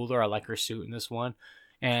lot cooler. I like her suit in this one.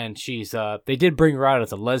 And she's they did bring her out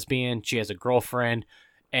as a lesbian. She has a girlfriend,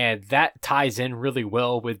 and that ties in really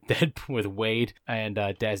well with Wade and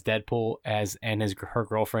as Deadpool and her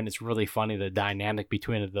girlfriend. It's really funny, the dynamic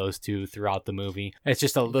between those two throughout the movie. It's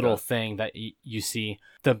just a little thing that you see.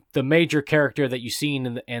 The major character that you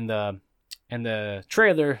seen in the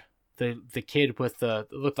trailer, the kid with the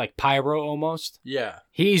looked like Pyro almost. Yeah.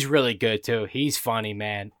 He's really good too. He's funny,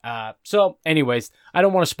 man. So anyways, I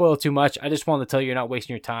don't want to spoil too much. I just wanted to tell you you're not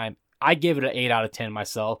wasting your time. I give it an 8 out of 10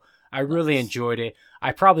 myself. I really enjoyed it.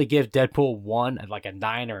 I probably give Deadpool 1 like a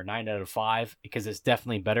 9 or a 9 out of 5 because it's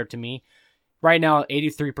definitely better to me. Right now,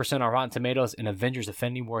 83% on Rotten Tomatoes, and Avengers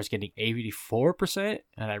Infinity War is getting 84%.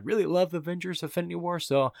 And I really love Avengers Infinity War,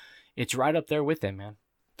 so it's right up there with it, man.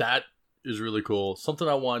 That is really cool. Something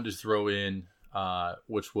I wanted to throw in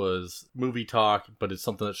which was movie talk, but it's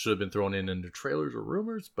something that should have been thrown in into trailers or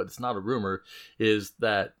rumors, but it's not a rumor, is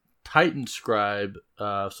that Titan Scribe,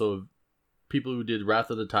 so people who did Wrath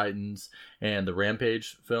of the Titans and the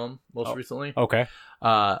Rampage film most recently,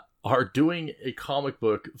 are doing a comic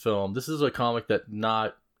book film. This is a comic that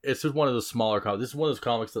it's just one of the smaller comics. This is one of those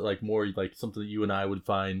comics that like more like something that you and I would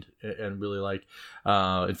find and really like.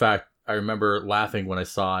 In fact, I remember laughing when I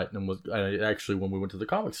saw it, and I actually, when we went to the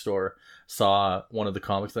comic store, saw one of the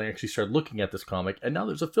comics, and I actually started looking at this comic, and now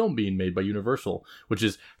there's a film being made by Universal, which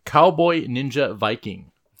is Cowboy Ninja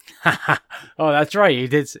Viking. Oh, that's right. You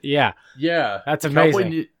did. Yeah. Yeah. That's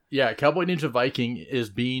amazing. Cowboy Ninja Viking is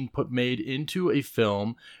being made into a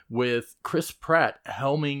film with Chris Pratt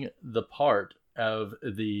helming the part of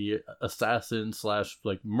the assassin /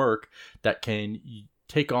 like merc that can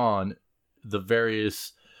take on the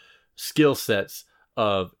various skill sets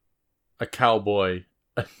of a cowboy,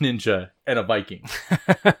 a ninja, and a Viking.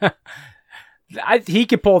 He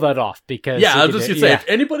could pull that off because I was just gonna say, if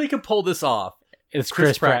anybody can pull this off, it's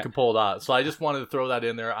Chris Pratt can pull it off. So I just wanted to throw that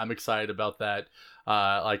in there. I'm excited about that.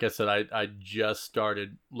 Like I said, I just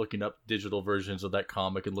started looking up digital versions of that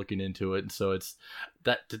comic and looking into it, and so it's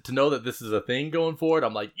that to know that this is a thing going forward.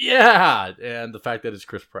 I'm like, yeah, and the fact that it's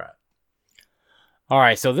Chris Pratt. All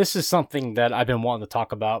right, so this is something that I've been wanting to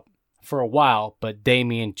talk about for a while, but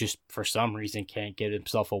Damien just for some reason can't get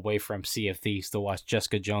himself away from Sea of Thieves to watch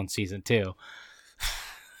Jessica Jones season 2.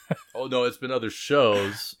 Oh no, it's been other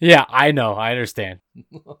shows. Yeah, I know, I understand.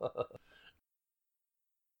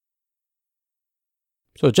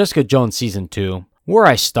 So Jessica Jones season 2, where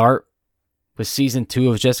I start with season 2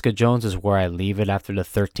 of Jessica Jones is where I leave it after the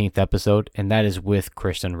 13th episode, and that is with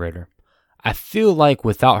Kristen Ritter. I feel like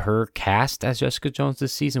without her cast as Jessica Jones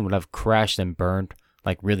this season would have crashed and burned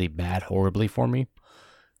like really bad, horribly for me.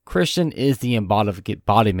 Kristen is the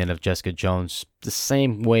embodiment of Jessica Jones, the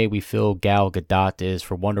same way we feel Gal Gadot is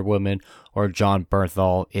for Wonder Woman or John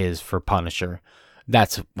Bernthal is for Punisher.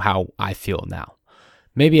 That's how I feel now.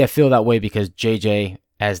 Maybe I feel that way because JJ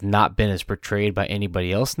has not been as portrayed by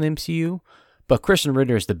anybody else in the MCU, but Kristen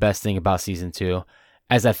Ritter is the best thing about season 2,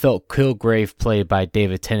 as I felt Kilgrave played by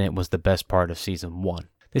David Tennant was the best part of season 1.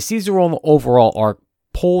 The season overall arc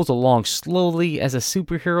pulls along slowly as a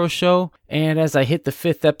superhero show, and as I hit the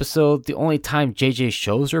 5th episode, the only time JJ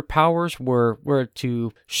shows her powers were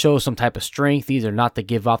to show some type of strength, either not to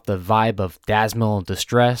give off the vibe of Dazzle and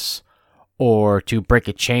distress, or to break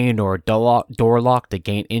a chain or a door lock to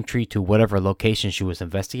gain entry to whatever location she was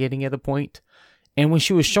investigating at the point. And when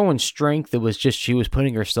she was showing strength, it was just she was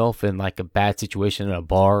putting herself in like a bad situation in a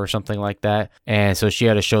bar or something like that, and so she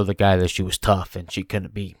had to show the guy that she was tough and she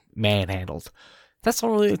couldn't be manhandled. That's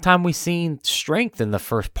not really the time we seen strength in the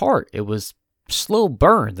first part. It was slow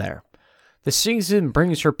burn there. The season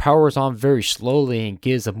brings her powers on very slowly and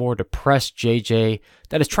gives a more depressed JJ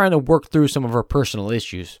that is trying to work through some of her personal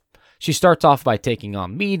issues. She starts off by taking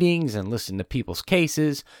on meetings and listening to people's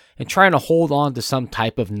cases and trying to hold on to some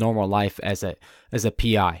type of normal life as a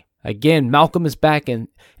PI. Again, Malcolm is back and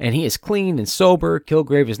he is clean and sober.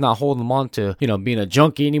 Kilgrave is not holding him on to, being a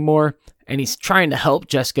junkie anymore. And he's trying to help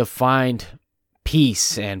Jessica find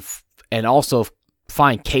peace and also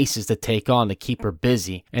find cases to take on to keep her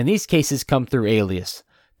busy. And these cases come through Alias.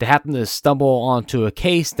 They happen to stumble onto a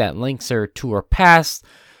case that links her to her past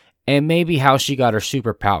and maybe how she got her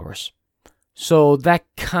superpowers. So that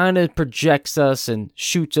kind of projects us and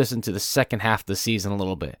shoots us into the second half of the season a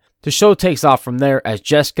little bit. The show takes off from there as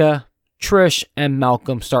Jessica, Trish, and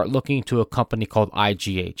Malcolm start looking to a company called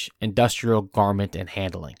IGH, Industrial Garment and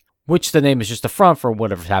Handling, which the name is just a front for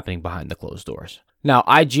whatever's happening behind the closed doors. Now,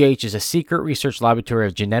 IGH is a secret research laboratory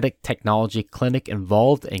of genetic technology clinic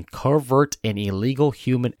involved in covert and illegal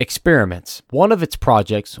human experiments. One of its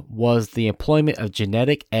projects was the employment of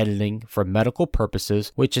genetic editing for medical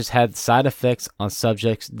purposes, which has had side effects on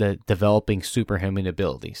subjects developing superhuman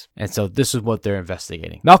abilities. And so this is what they're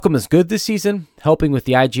investigating. Malcolm is good this season, helping with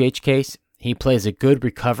the IGH case. He plays a good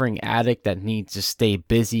recovering addict that needs to stay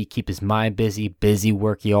busy, keep his mind busy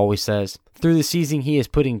work, he always says. Through the season, he is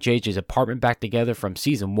putting JJ's apartment back together from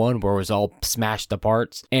season 1 where it was all smashed to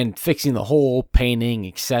parts and fixing the hole, painting,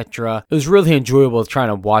 etc. It was really enjoyable trying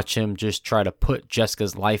to watch him just try to put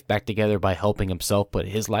Jessica's life back together by helping himself put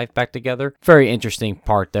his life back together. Very interesting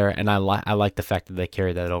part there, and I like the fact that they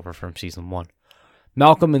carried that over from season 1.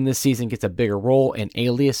 Malcolm in this season gets a bigger role in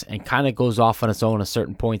Alias and kind of goes off on its own at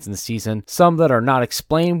certain points in the season. Some that are not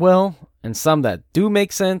explained well and some that do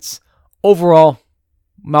make sense. Overall,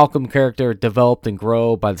 Malcolm character developed and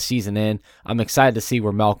grow by the season end. I'm excited to see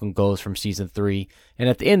where Malcolm goes from season 3. And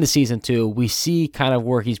at the end of season 2, we see kind of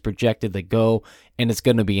where he's projected to go, and it's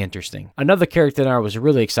going to be interesting. Another character that I was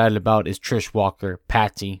really excited about is Trish Walker,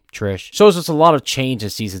 Patsy, Trish. Shows us a lot of change in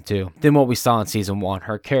season 2 than what we saw in season 1.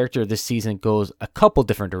 Her character this season goes a couple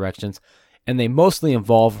different directions, and they mostly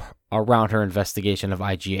involve around her investigation of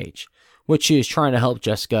IGH, which she is trying to help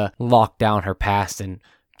Jessica lock down her past and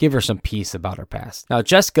give her some peace about her past. Now,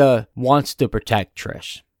 Jessica wants to protect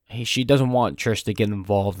Trish. She doesn't want Trish to get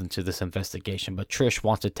involved into this investigation, but Trish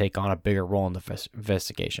wants to take on a bigger role in the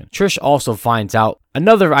investigation. Trish also finds out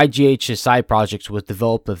another IGH side project was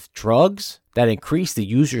developed with drugs that increase the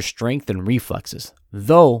user's strength and reflexes,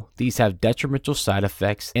 though these have detrimental side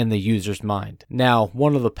effects in the user's mind. Now,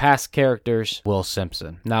 one of the past characters, Will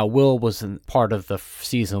Simpson. Now, Will was part of the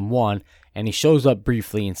season 1, and he shows up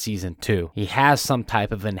briefly in season 2. He has some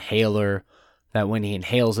type of inhaler that when he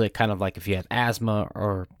inhales it, kind of like if you had asthma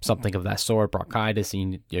or something of that sort, bronchitis,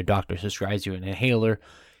 and your doctor prescribes you an inhaler,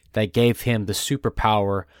 that gave him the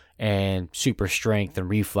superpower and super strength and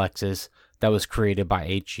reflexes that was created by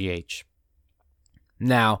HGH.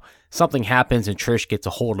 Now, something happens and Trish gets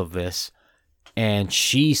a hold of this, and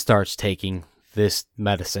she starts taking this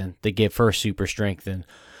medicine to give her super strength, and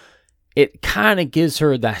it kind of gives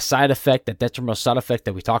her that side effect, that detrimental side effect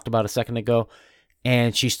that we talked about a second ago,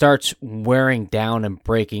 and she starts wearing down and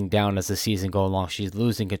breaking down as the season goes along. She's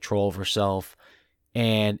losing control of herself,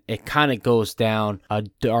 and it kind of goes down a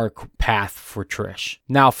dark path for Trish.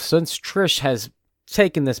 Now, since Trish has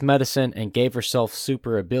taken this medicine and gave herself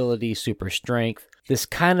super ability, super strength, this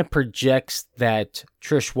kind of projects that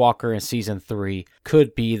Trish Walker in season 3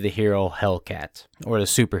 could be the hero Hellcat, or the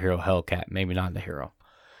superhero Hellcat, maybe not the hero.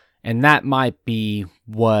 And that might be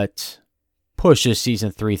what pushes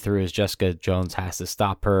season 3 through, as Jessica Jones has to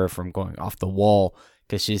stop her from going off the wall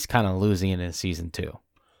because she's kind of losing it in season 2.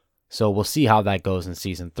 So we'll see how that goes in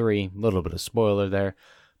season 3. A little bit of spoiler there,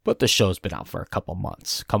 but the show's been out for a couple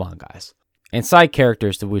months. Come on, guys. And side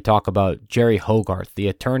characters that we talk about, Jerry Hogarth, the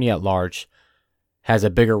attorney at large, has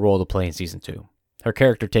a bigger role to play in season 2. Her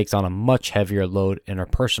character takes on a much heavier load in her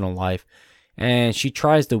personal life, and she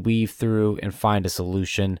tries to weave through and find a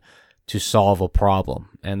solution to solve a problem.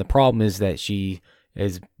 And the problem is that she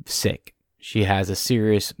is sick. She has a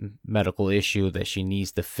serious medical issue that she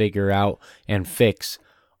needs to figure out and fix.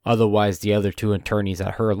 Otherwise, the other 2 attorneys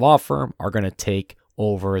at her law firm are going to take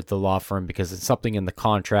over the law firm because it's something in the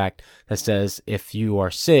contract that says if you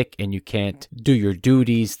are sick and you can't do your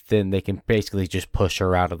duties, then they can basically just push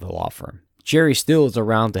her out of the law firm. Jerry still is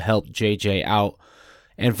around to help JJ out,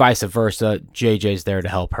 and vice versa. JJ's there to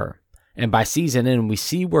help her. And by season end, we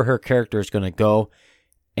see where her character is going to go,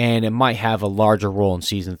 and it might have a larger role in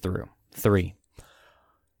season 3.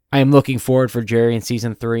 I am looking forward for Jerry in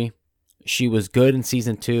season 3. She was good in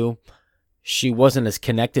season 2. She wasn't as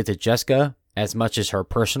connected to Jessica as much as her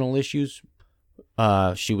personal issues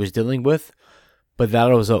she was dealing with, but that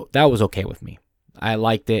was okay with me. I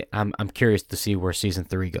liked it. I'm curious to see where season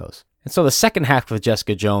 3 goes. And so the second half of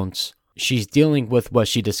Jessica Jones, she's dealing with what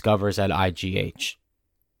she discovers at IGH.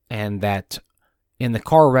 And that in the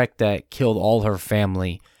car wreck that killed all her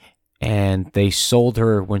family, and they sold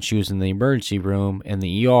her when she was in the emergency room in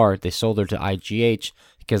the ER, they sold her to IGH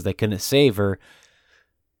because they couldn't save her,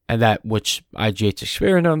 and that which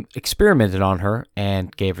IGH experimented on her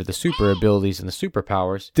and gave her the super abilities and the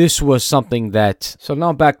superpowers. This was something that, so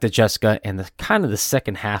now back to Jessica and the kind of the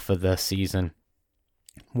second half of the season,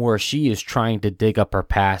 where she is trying to dig up her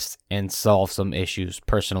past and solve some issues,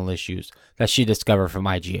 personal issues, that she discovered from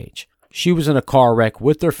IGH. She was in a car wreck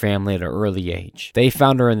with her family at an early age. They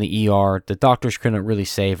found her in the ER. The doctors couldn't really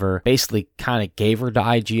save her. Basically kind of gave her to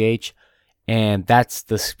IGH, and that's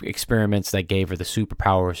the experiments that gave her the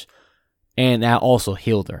superpowers, and that also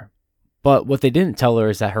healed her. But what they didn't tell her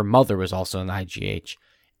is that her mother was also in IGH,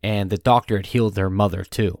 and the doctor had healed her mother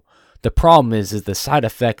too. The problem is the side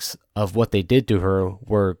effects of what they did to her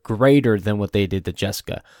were greater than what they did to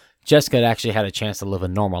Jessica. Jessica had actually had a chance to live a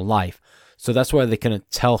normal life. So that's why they couldn't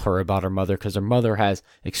tell her about her mother, because her mother has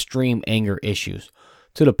extreme anger issues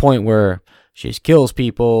to the point where she just kills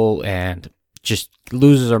people and just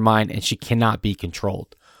loses her mind, and she cannot be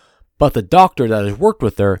controlled. But the doctor that has worked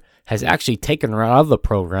with her has actually taken her out of the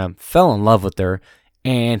program, fell in love with her,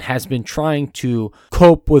 and has been trying to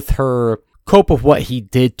cope with what he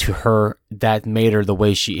did to her that made her the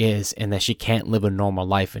way she is, and that she can't live a normal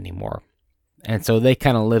life anymore. And so they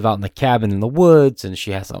kind of live out in the cabin in the woods, and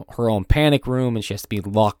she has her own panic room, and she has to be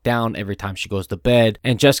locked down every time she goes to bed.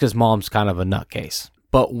 And Jessica's mom's kind of a nutcase.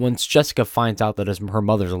 But once Jessica finds out that her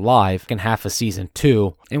mother's alive in half of season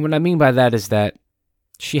 2, and what I mean by that is that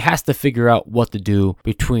She has to figure out what to do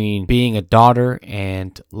between being a daughter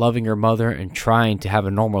and loving her mother and trying to have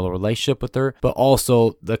a normal relationship with her, but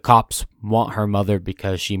also the cops want her mother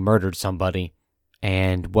because she murdered somebody,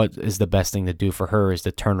 and what is the best thing to do for her is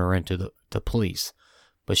to turn her into the police.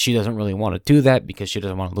 But she doesn't really want to do that because she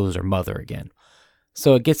doesn't want to lose her mother again.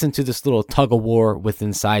 So it gets into this little tug of war with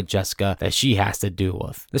inside Jessica that she has to deal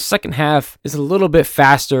with. The second half is a little bit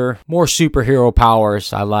faster, more superhero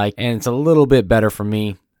powers I like, and it's a little bit better for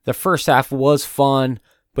me. The first half was fun,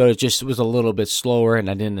 but it just was a little bit slower and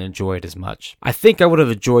I didn't enjoy it as much. I think I would have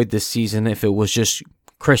enjoyed this season if it was just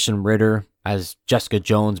Christian Ritter as Jessica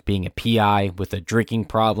Jones being a PI with a drinking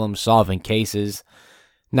problem, solving cases.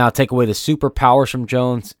 Now take away the superpowers from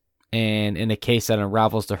Jones, and in a case that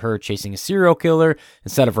unravels to her chasing a serial killer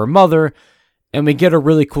instead of her mother, and we get a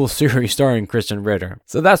really cool series starring Christian Ritter.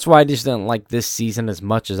 So that's why I just didn't like this season as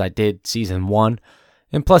much as I did season 1.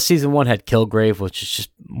 And plus season 1 had Kilgrave, which is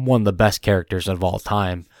just one of the best characters of all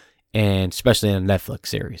time, and especially in a Netflix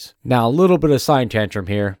series. Now a little bit of side tantrum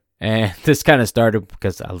here, and this kind of started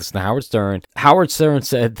because I listened to Howard Stern. Howard Stern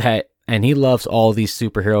said that, and he loves all these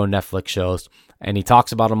superhero Netflix shows, and he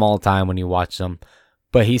talks about them all the time when you watch them.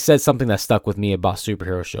 But he said something that stuck with me about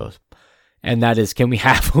superhero shows. And that is, can we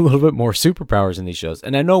have a little bit more superpowers in these shows?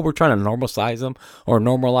 And I know we're trying to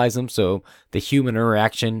normalize them so the human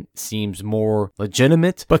interaction seems more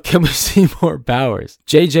legitimate. But can we see more powers?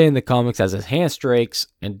 JJ in the comics has his hand strikes,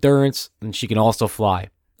 endurance, and she can also fly.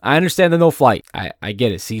 I understand the no flight. I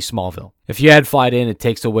get it. See Smallville. If you had flight in, it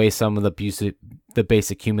takes away some of the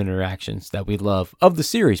basic human interactions that we love of the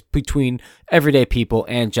series between everyday people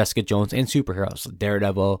and Jessica Jones and superheroes.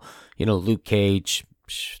 Daredevil, Luke Cage,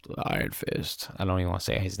 Iron Fist. I don't even want to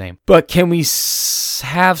say his name. But can we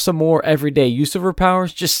have some more everyday use of her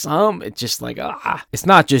powers? Just some. It's just like, It's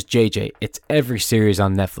not just JJ. It's every series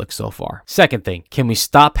on Netflix so far. Second thing, can we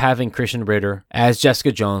stop having Christian Ritter as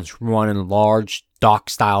Jessica Jones running large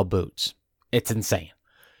dock-style boots? It's insane.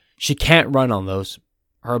 She can't run on those.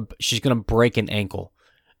 She's going to break an ankle.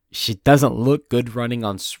 She doesn't look good running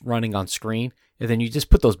on screen. And then you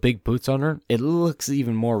just put those big boots on her. It looks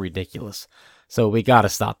even more ridiculous. So we got to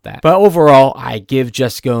stop that. But overall, I give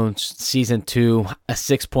Jessica Jones Season 2 a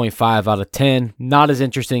 6.5 out of 10. Not as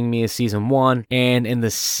interesting to me as Season 1. And in the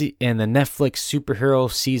Netflix superhero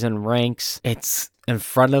season ranks, it's in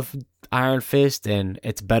front of Iron Fist, and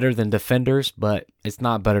it's better than Defenders, but it's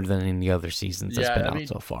not better than any other seasons that's been out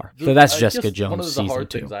so far. So that's Jessica Jones Season 2. One of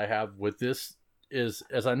the hard things I have with this is,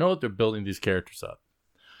 as I know that they're building these characters up,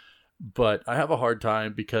 but I have a hard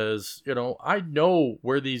time because, I know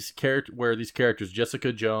where these characters,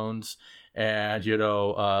 Jessica Jones and,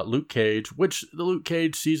 Luke Cage, which the Luke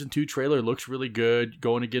Cage Season 2 trailer looks really good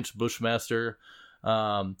going against Bushmaster.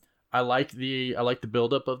 I like the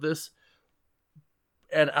buildup of this.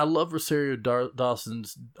 And I love Rosario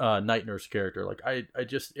Dawson's night nurse character. Like I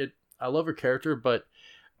love her character, but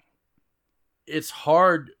it's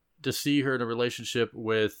hard to see her in a relationship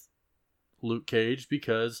with Luke Cage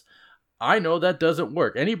because I know that doesn't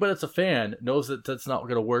work. Anybody that's a fan knows that that's not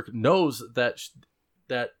going to work. Knows that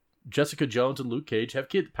Jessica Jones and Luke Cage have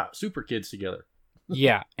super kids together.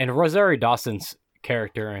 Yeah, and Rosario Dawson's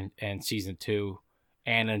character in Season 2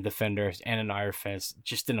 and in Defenders and in Iron Fist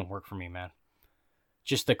just didn't work for me, man.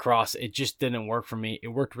 Just the cross, it just didn't work for me. It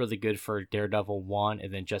worked really good for Daredevil 1,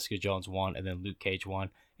 and then Jessica Jones 1, and then Luke Cage 1.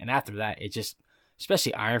 And after that, it just,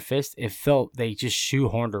 especially Iron Fist, it felt they just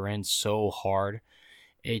shoehorned her in so hard.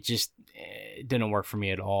 It didn't work for me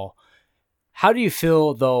at all. How do you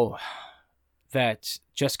feel, though, that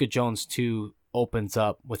Jessica Jones 2 opens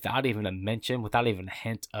up without even a mention, without even a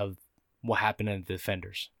hint of what happened in the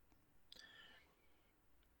Defenders?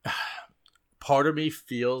 Part of me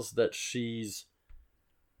feels that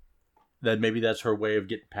that maybe that's her way of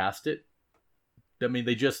getting past it. I mean,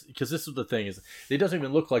 because this is the thing, is it doesn't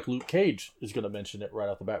even look like Luke Cage is going to mention it right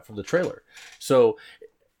off the bat from the trailer. So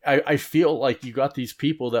I feel like you got these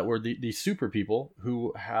people that were these super people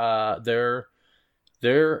who they're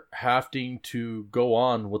having to go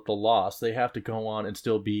on with the loss. They have to go on and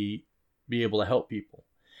still be able to help people.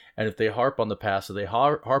 And if they harp on the past, or they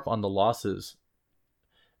harp on the losses,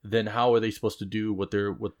 then how are they supposed to do what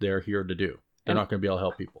they're here to do? They're not going to be able to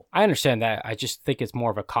help people. I understand that. I just think it's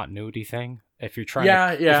more of a continuity thing. If you're trying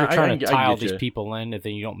to tie all these people in, and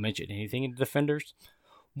then you don't mention anything in Defenders.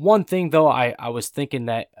 One thing, though, I was thinking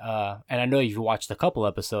that, and I know you've watched a couple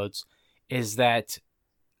episodes, is that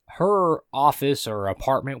her office or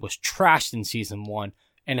apartment was trashed in Season 1,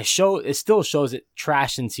 and it still shows it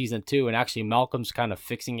trashed in Season 2, and actually Malcolm's kind of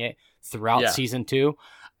fixing it throughout Season 2.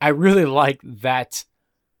 I really like that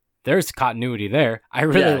there's continuity there. I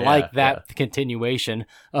really like that continuation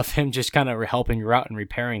of him just kind of helping her out and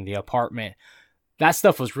repairing the apartment. That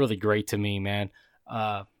stuff was really great to me, man.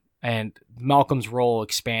 And Malcolm's role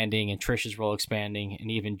expanding and Trish's role expanding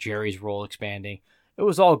and even Jerry's role expanding. It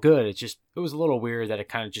was all good. It was a little weird that it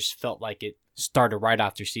kind of just felt like it started right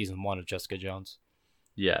after season 1 of Jessica Jones.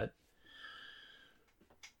 Yeah.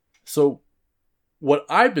 So what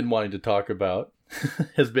I've been wanting to talk about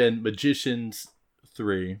has been Magicians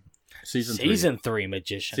 3. Season 3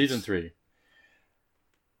 Magicians. Season 3.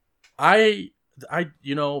 We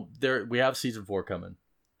have season 4 coming.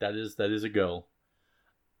 That is a go.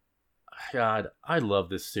 God, I love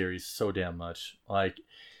this series so damn much. Like,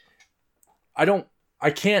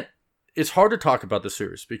 it's hard to talk about the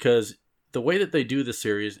series because the way that they do the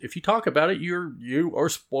series, if you talk about it, you are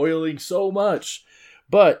spoiling so much.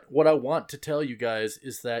 But what I want to tell you guys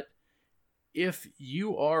is that if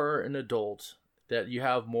you are an adult, that you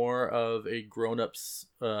have more of a grown-up's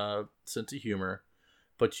sense of humor,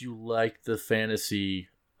 but you like the fantasy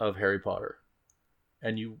of Harry Potter,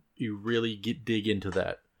 and you really dig into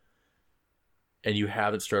that, and you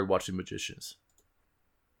haven't started watching Magicians,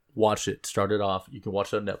 watch it. Start it off. You can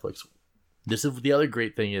watch it on Netflix. This is the other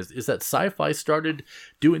great thing is that Sci-Fi started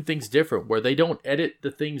doing things different, where they don't edit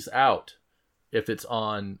the things out. If it's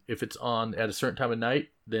on at a certain time of night,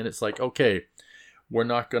 then it's like, okay, we're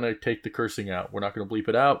not going to take the cursing out. We're not going to bleep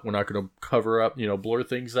it out. We're not going to cover up, blur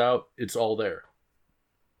things out. It's all there.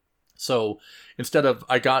 So instead of,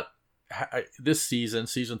 this season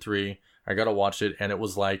 3, I got to watch it, and it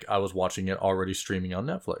was like I was watching it already streaming on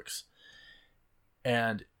Netflix.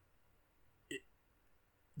 And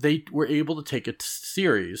they were able to take a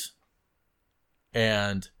series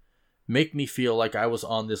and make me feel like I was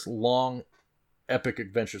on this long, epic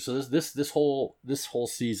adventure. So this whole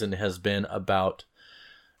season has been a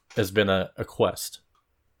quest,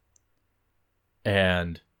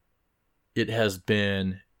 and it has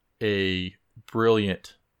been a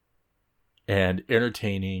brilliant and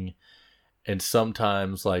entertaining and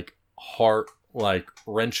sometimes heart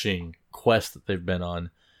wrenching quest that they've been on,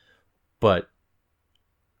 but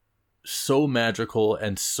so magical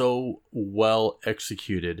and so well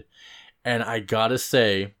executed. And I gotta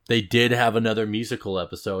say, they did have another musical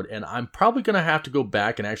episode, and I'm probably gonna have to go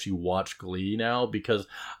back and actually watch Glee now, because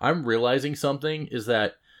I'm realizing something is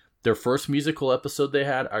that their first musical episode they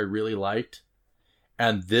had, I really liked.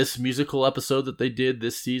 And this musical episode that they did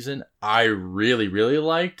this season, I really, really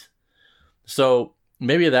liked. So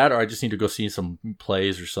maybe that, or I just need to go see some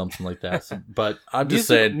plays or something like that. But I'm just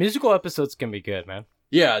saying, musical episodes can be good, man.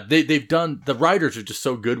 Yeah, they've done, the writers are just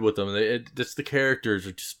so good with them. Just the characters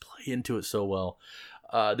are just play into it so well.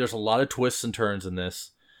 There's a lot of twists and turns in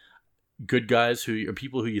this. Good guys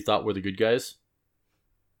people who you thought were the good guys,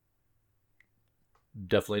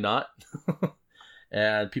 definitely not.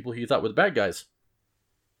 And people who you thought were the bad guys,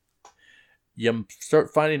 you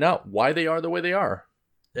start finding out why they are the way they are.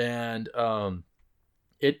 And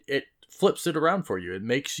it flips it around for you. It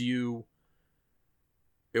makes you,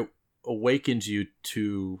 it awakens you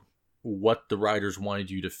to what the writers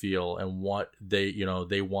wanted you to feel and what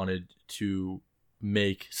they wanted to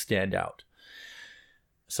make stand out.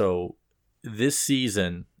 So this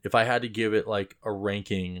season, if I had to give it a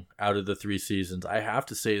ranking out of the 3 seasons, I have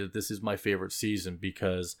to say that this is my favorite season,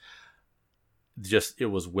 because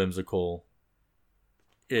it was whimsical.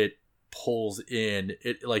 It pulls in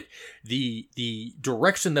the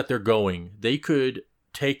direction that they're going. They could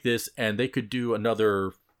take this and they could do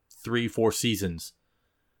another 3-4 seasons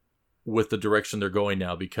with the direction they're going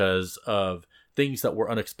now, because of things that were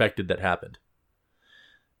unexpected that happened.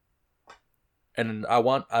 And I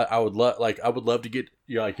would love to get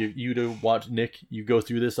you to watch, Nick. You go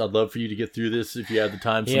through this. I'd love for you to get through this if you have the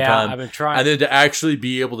time. Yeah, I've been trying. And then to actually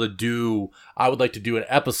be able to do, I would like to do an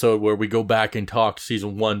episode where we go back and talk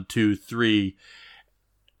season 1, 2, 3,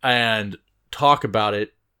 and talk about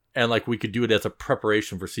it, and we could do it as a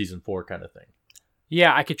preparation for season 4 kind of thing.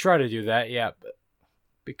 Yeah, I could try to do that. Yeah, but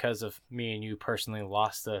because of me and you personally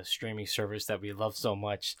lost the streaming service that we love so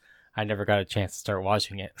much, I never got a chance to start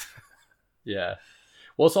watching it. Yeah.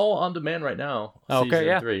 Well, it's all on demand right now. Okay,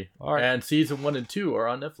 season 3. All right. And season 1 and 2 are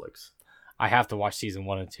on Netflix. I have to watch season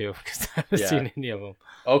 1 and 2 because I haven't seen any of them.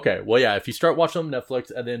 Okay. Well, yeah, if you start watching them on Netflix,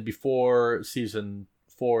 and then before season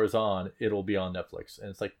 4 is on, it'll be on Netflix. And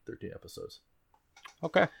it's 13 episodes.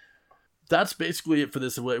 Okay. That's basically it for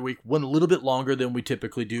this week. Went a little bit longer than we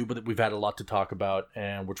typically do, but we've had a lot to talk about,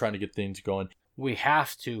 and we're trying to get things going. We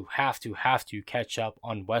have to catch up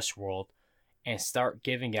on Westworld. and start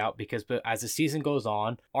giving out, because as the season goes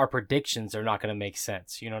on, our predictions are not going to make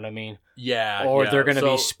sense. You know what I mean? Yeah. Or they're going to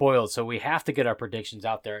be spoiled. So we have to get our predictions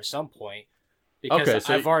out there at some point. Because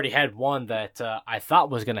I've already had one that I thought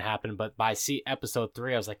was going to happen, but by episode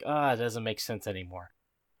 3, I was like, it doesn't make sense anymore.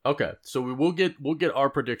 Okay, so we'll get our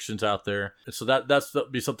predictions out there. So that'll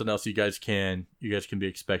be something else you guys can be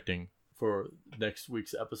expecting for next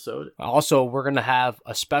week's episode. Also, we're going to have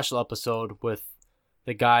a special episode with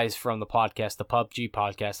the guys from the podcast, the PUBG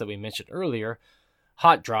podcast that we mentioned earlier,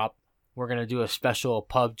 Hot Drop. We're going to do a special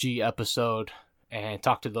PUBG episode and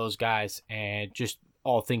talk to those guys and just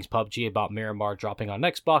all things PUBG about Miramar dropping on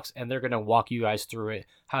Xbox, and they're going to walk you guys through it,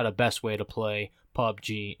 how the best way to play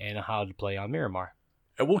PUBG and how to play on Miramar.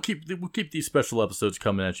 And we'll keep these special episodes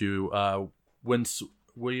coming at you. When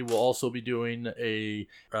we will also be doing a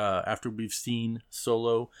after we've seen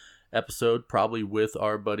solo episode, probably with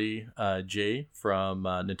our buddy Jay from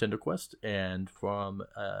Nintendo Quest and from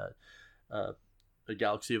the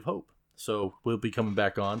Galaxy of Hope. So we'll be coming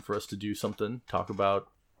back on for us to do something, talk about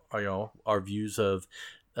our views of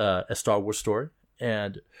a Star Wars story.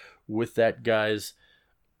 And with that, guys,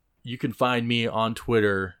 you can find me on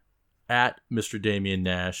Twitter at Mr. Damian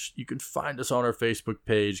Nash. You can find us on our Facebook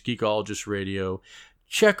page, Geekologist Radio.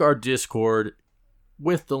 Check our Discord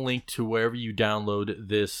with the link to wherever you download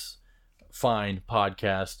this fine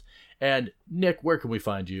podcast. And Nick, where can we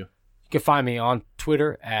find you? You can find me on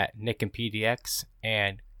Twitter at NickandPDX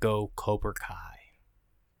and go Cobra Kai.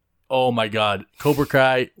 Oh my God, Cobra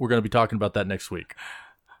Kai! We're going to be talking about that next week.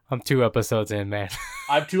 I'm 2 episodes in, man.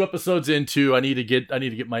 I'm 2 episodes into. I need to get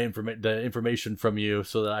the information from you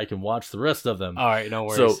so that I can watch the rest of them. All right, no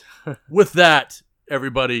worries. So with that,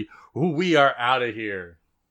 everybody, we are out of here.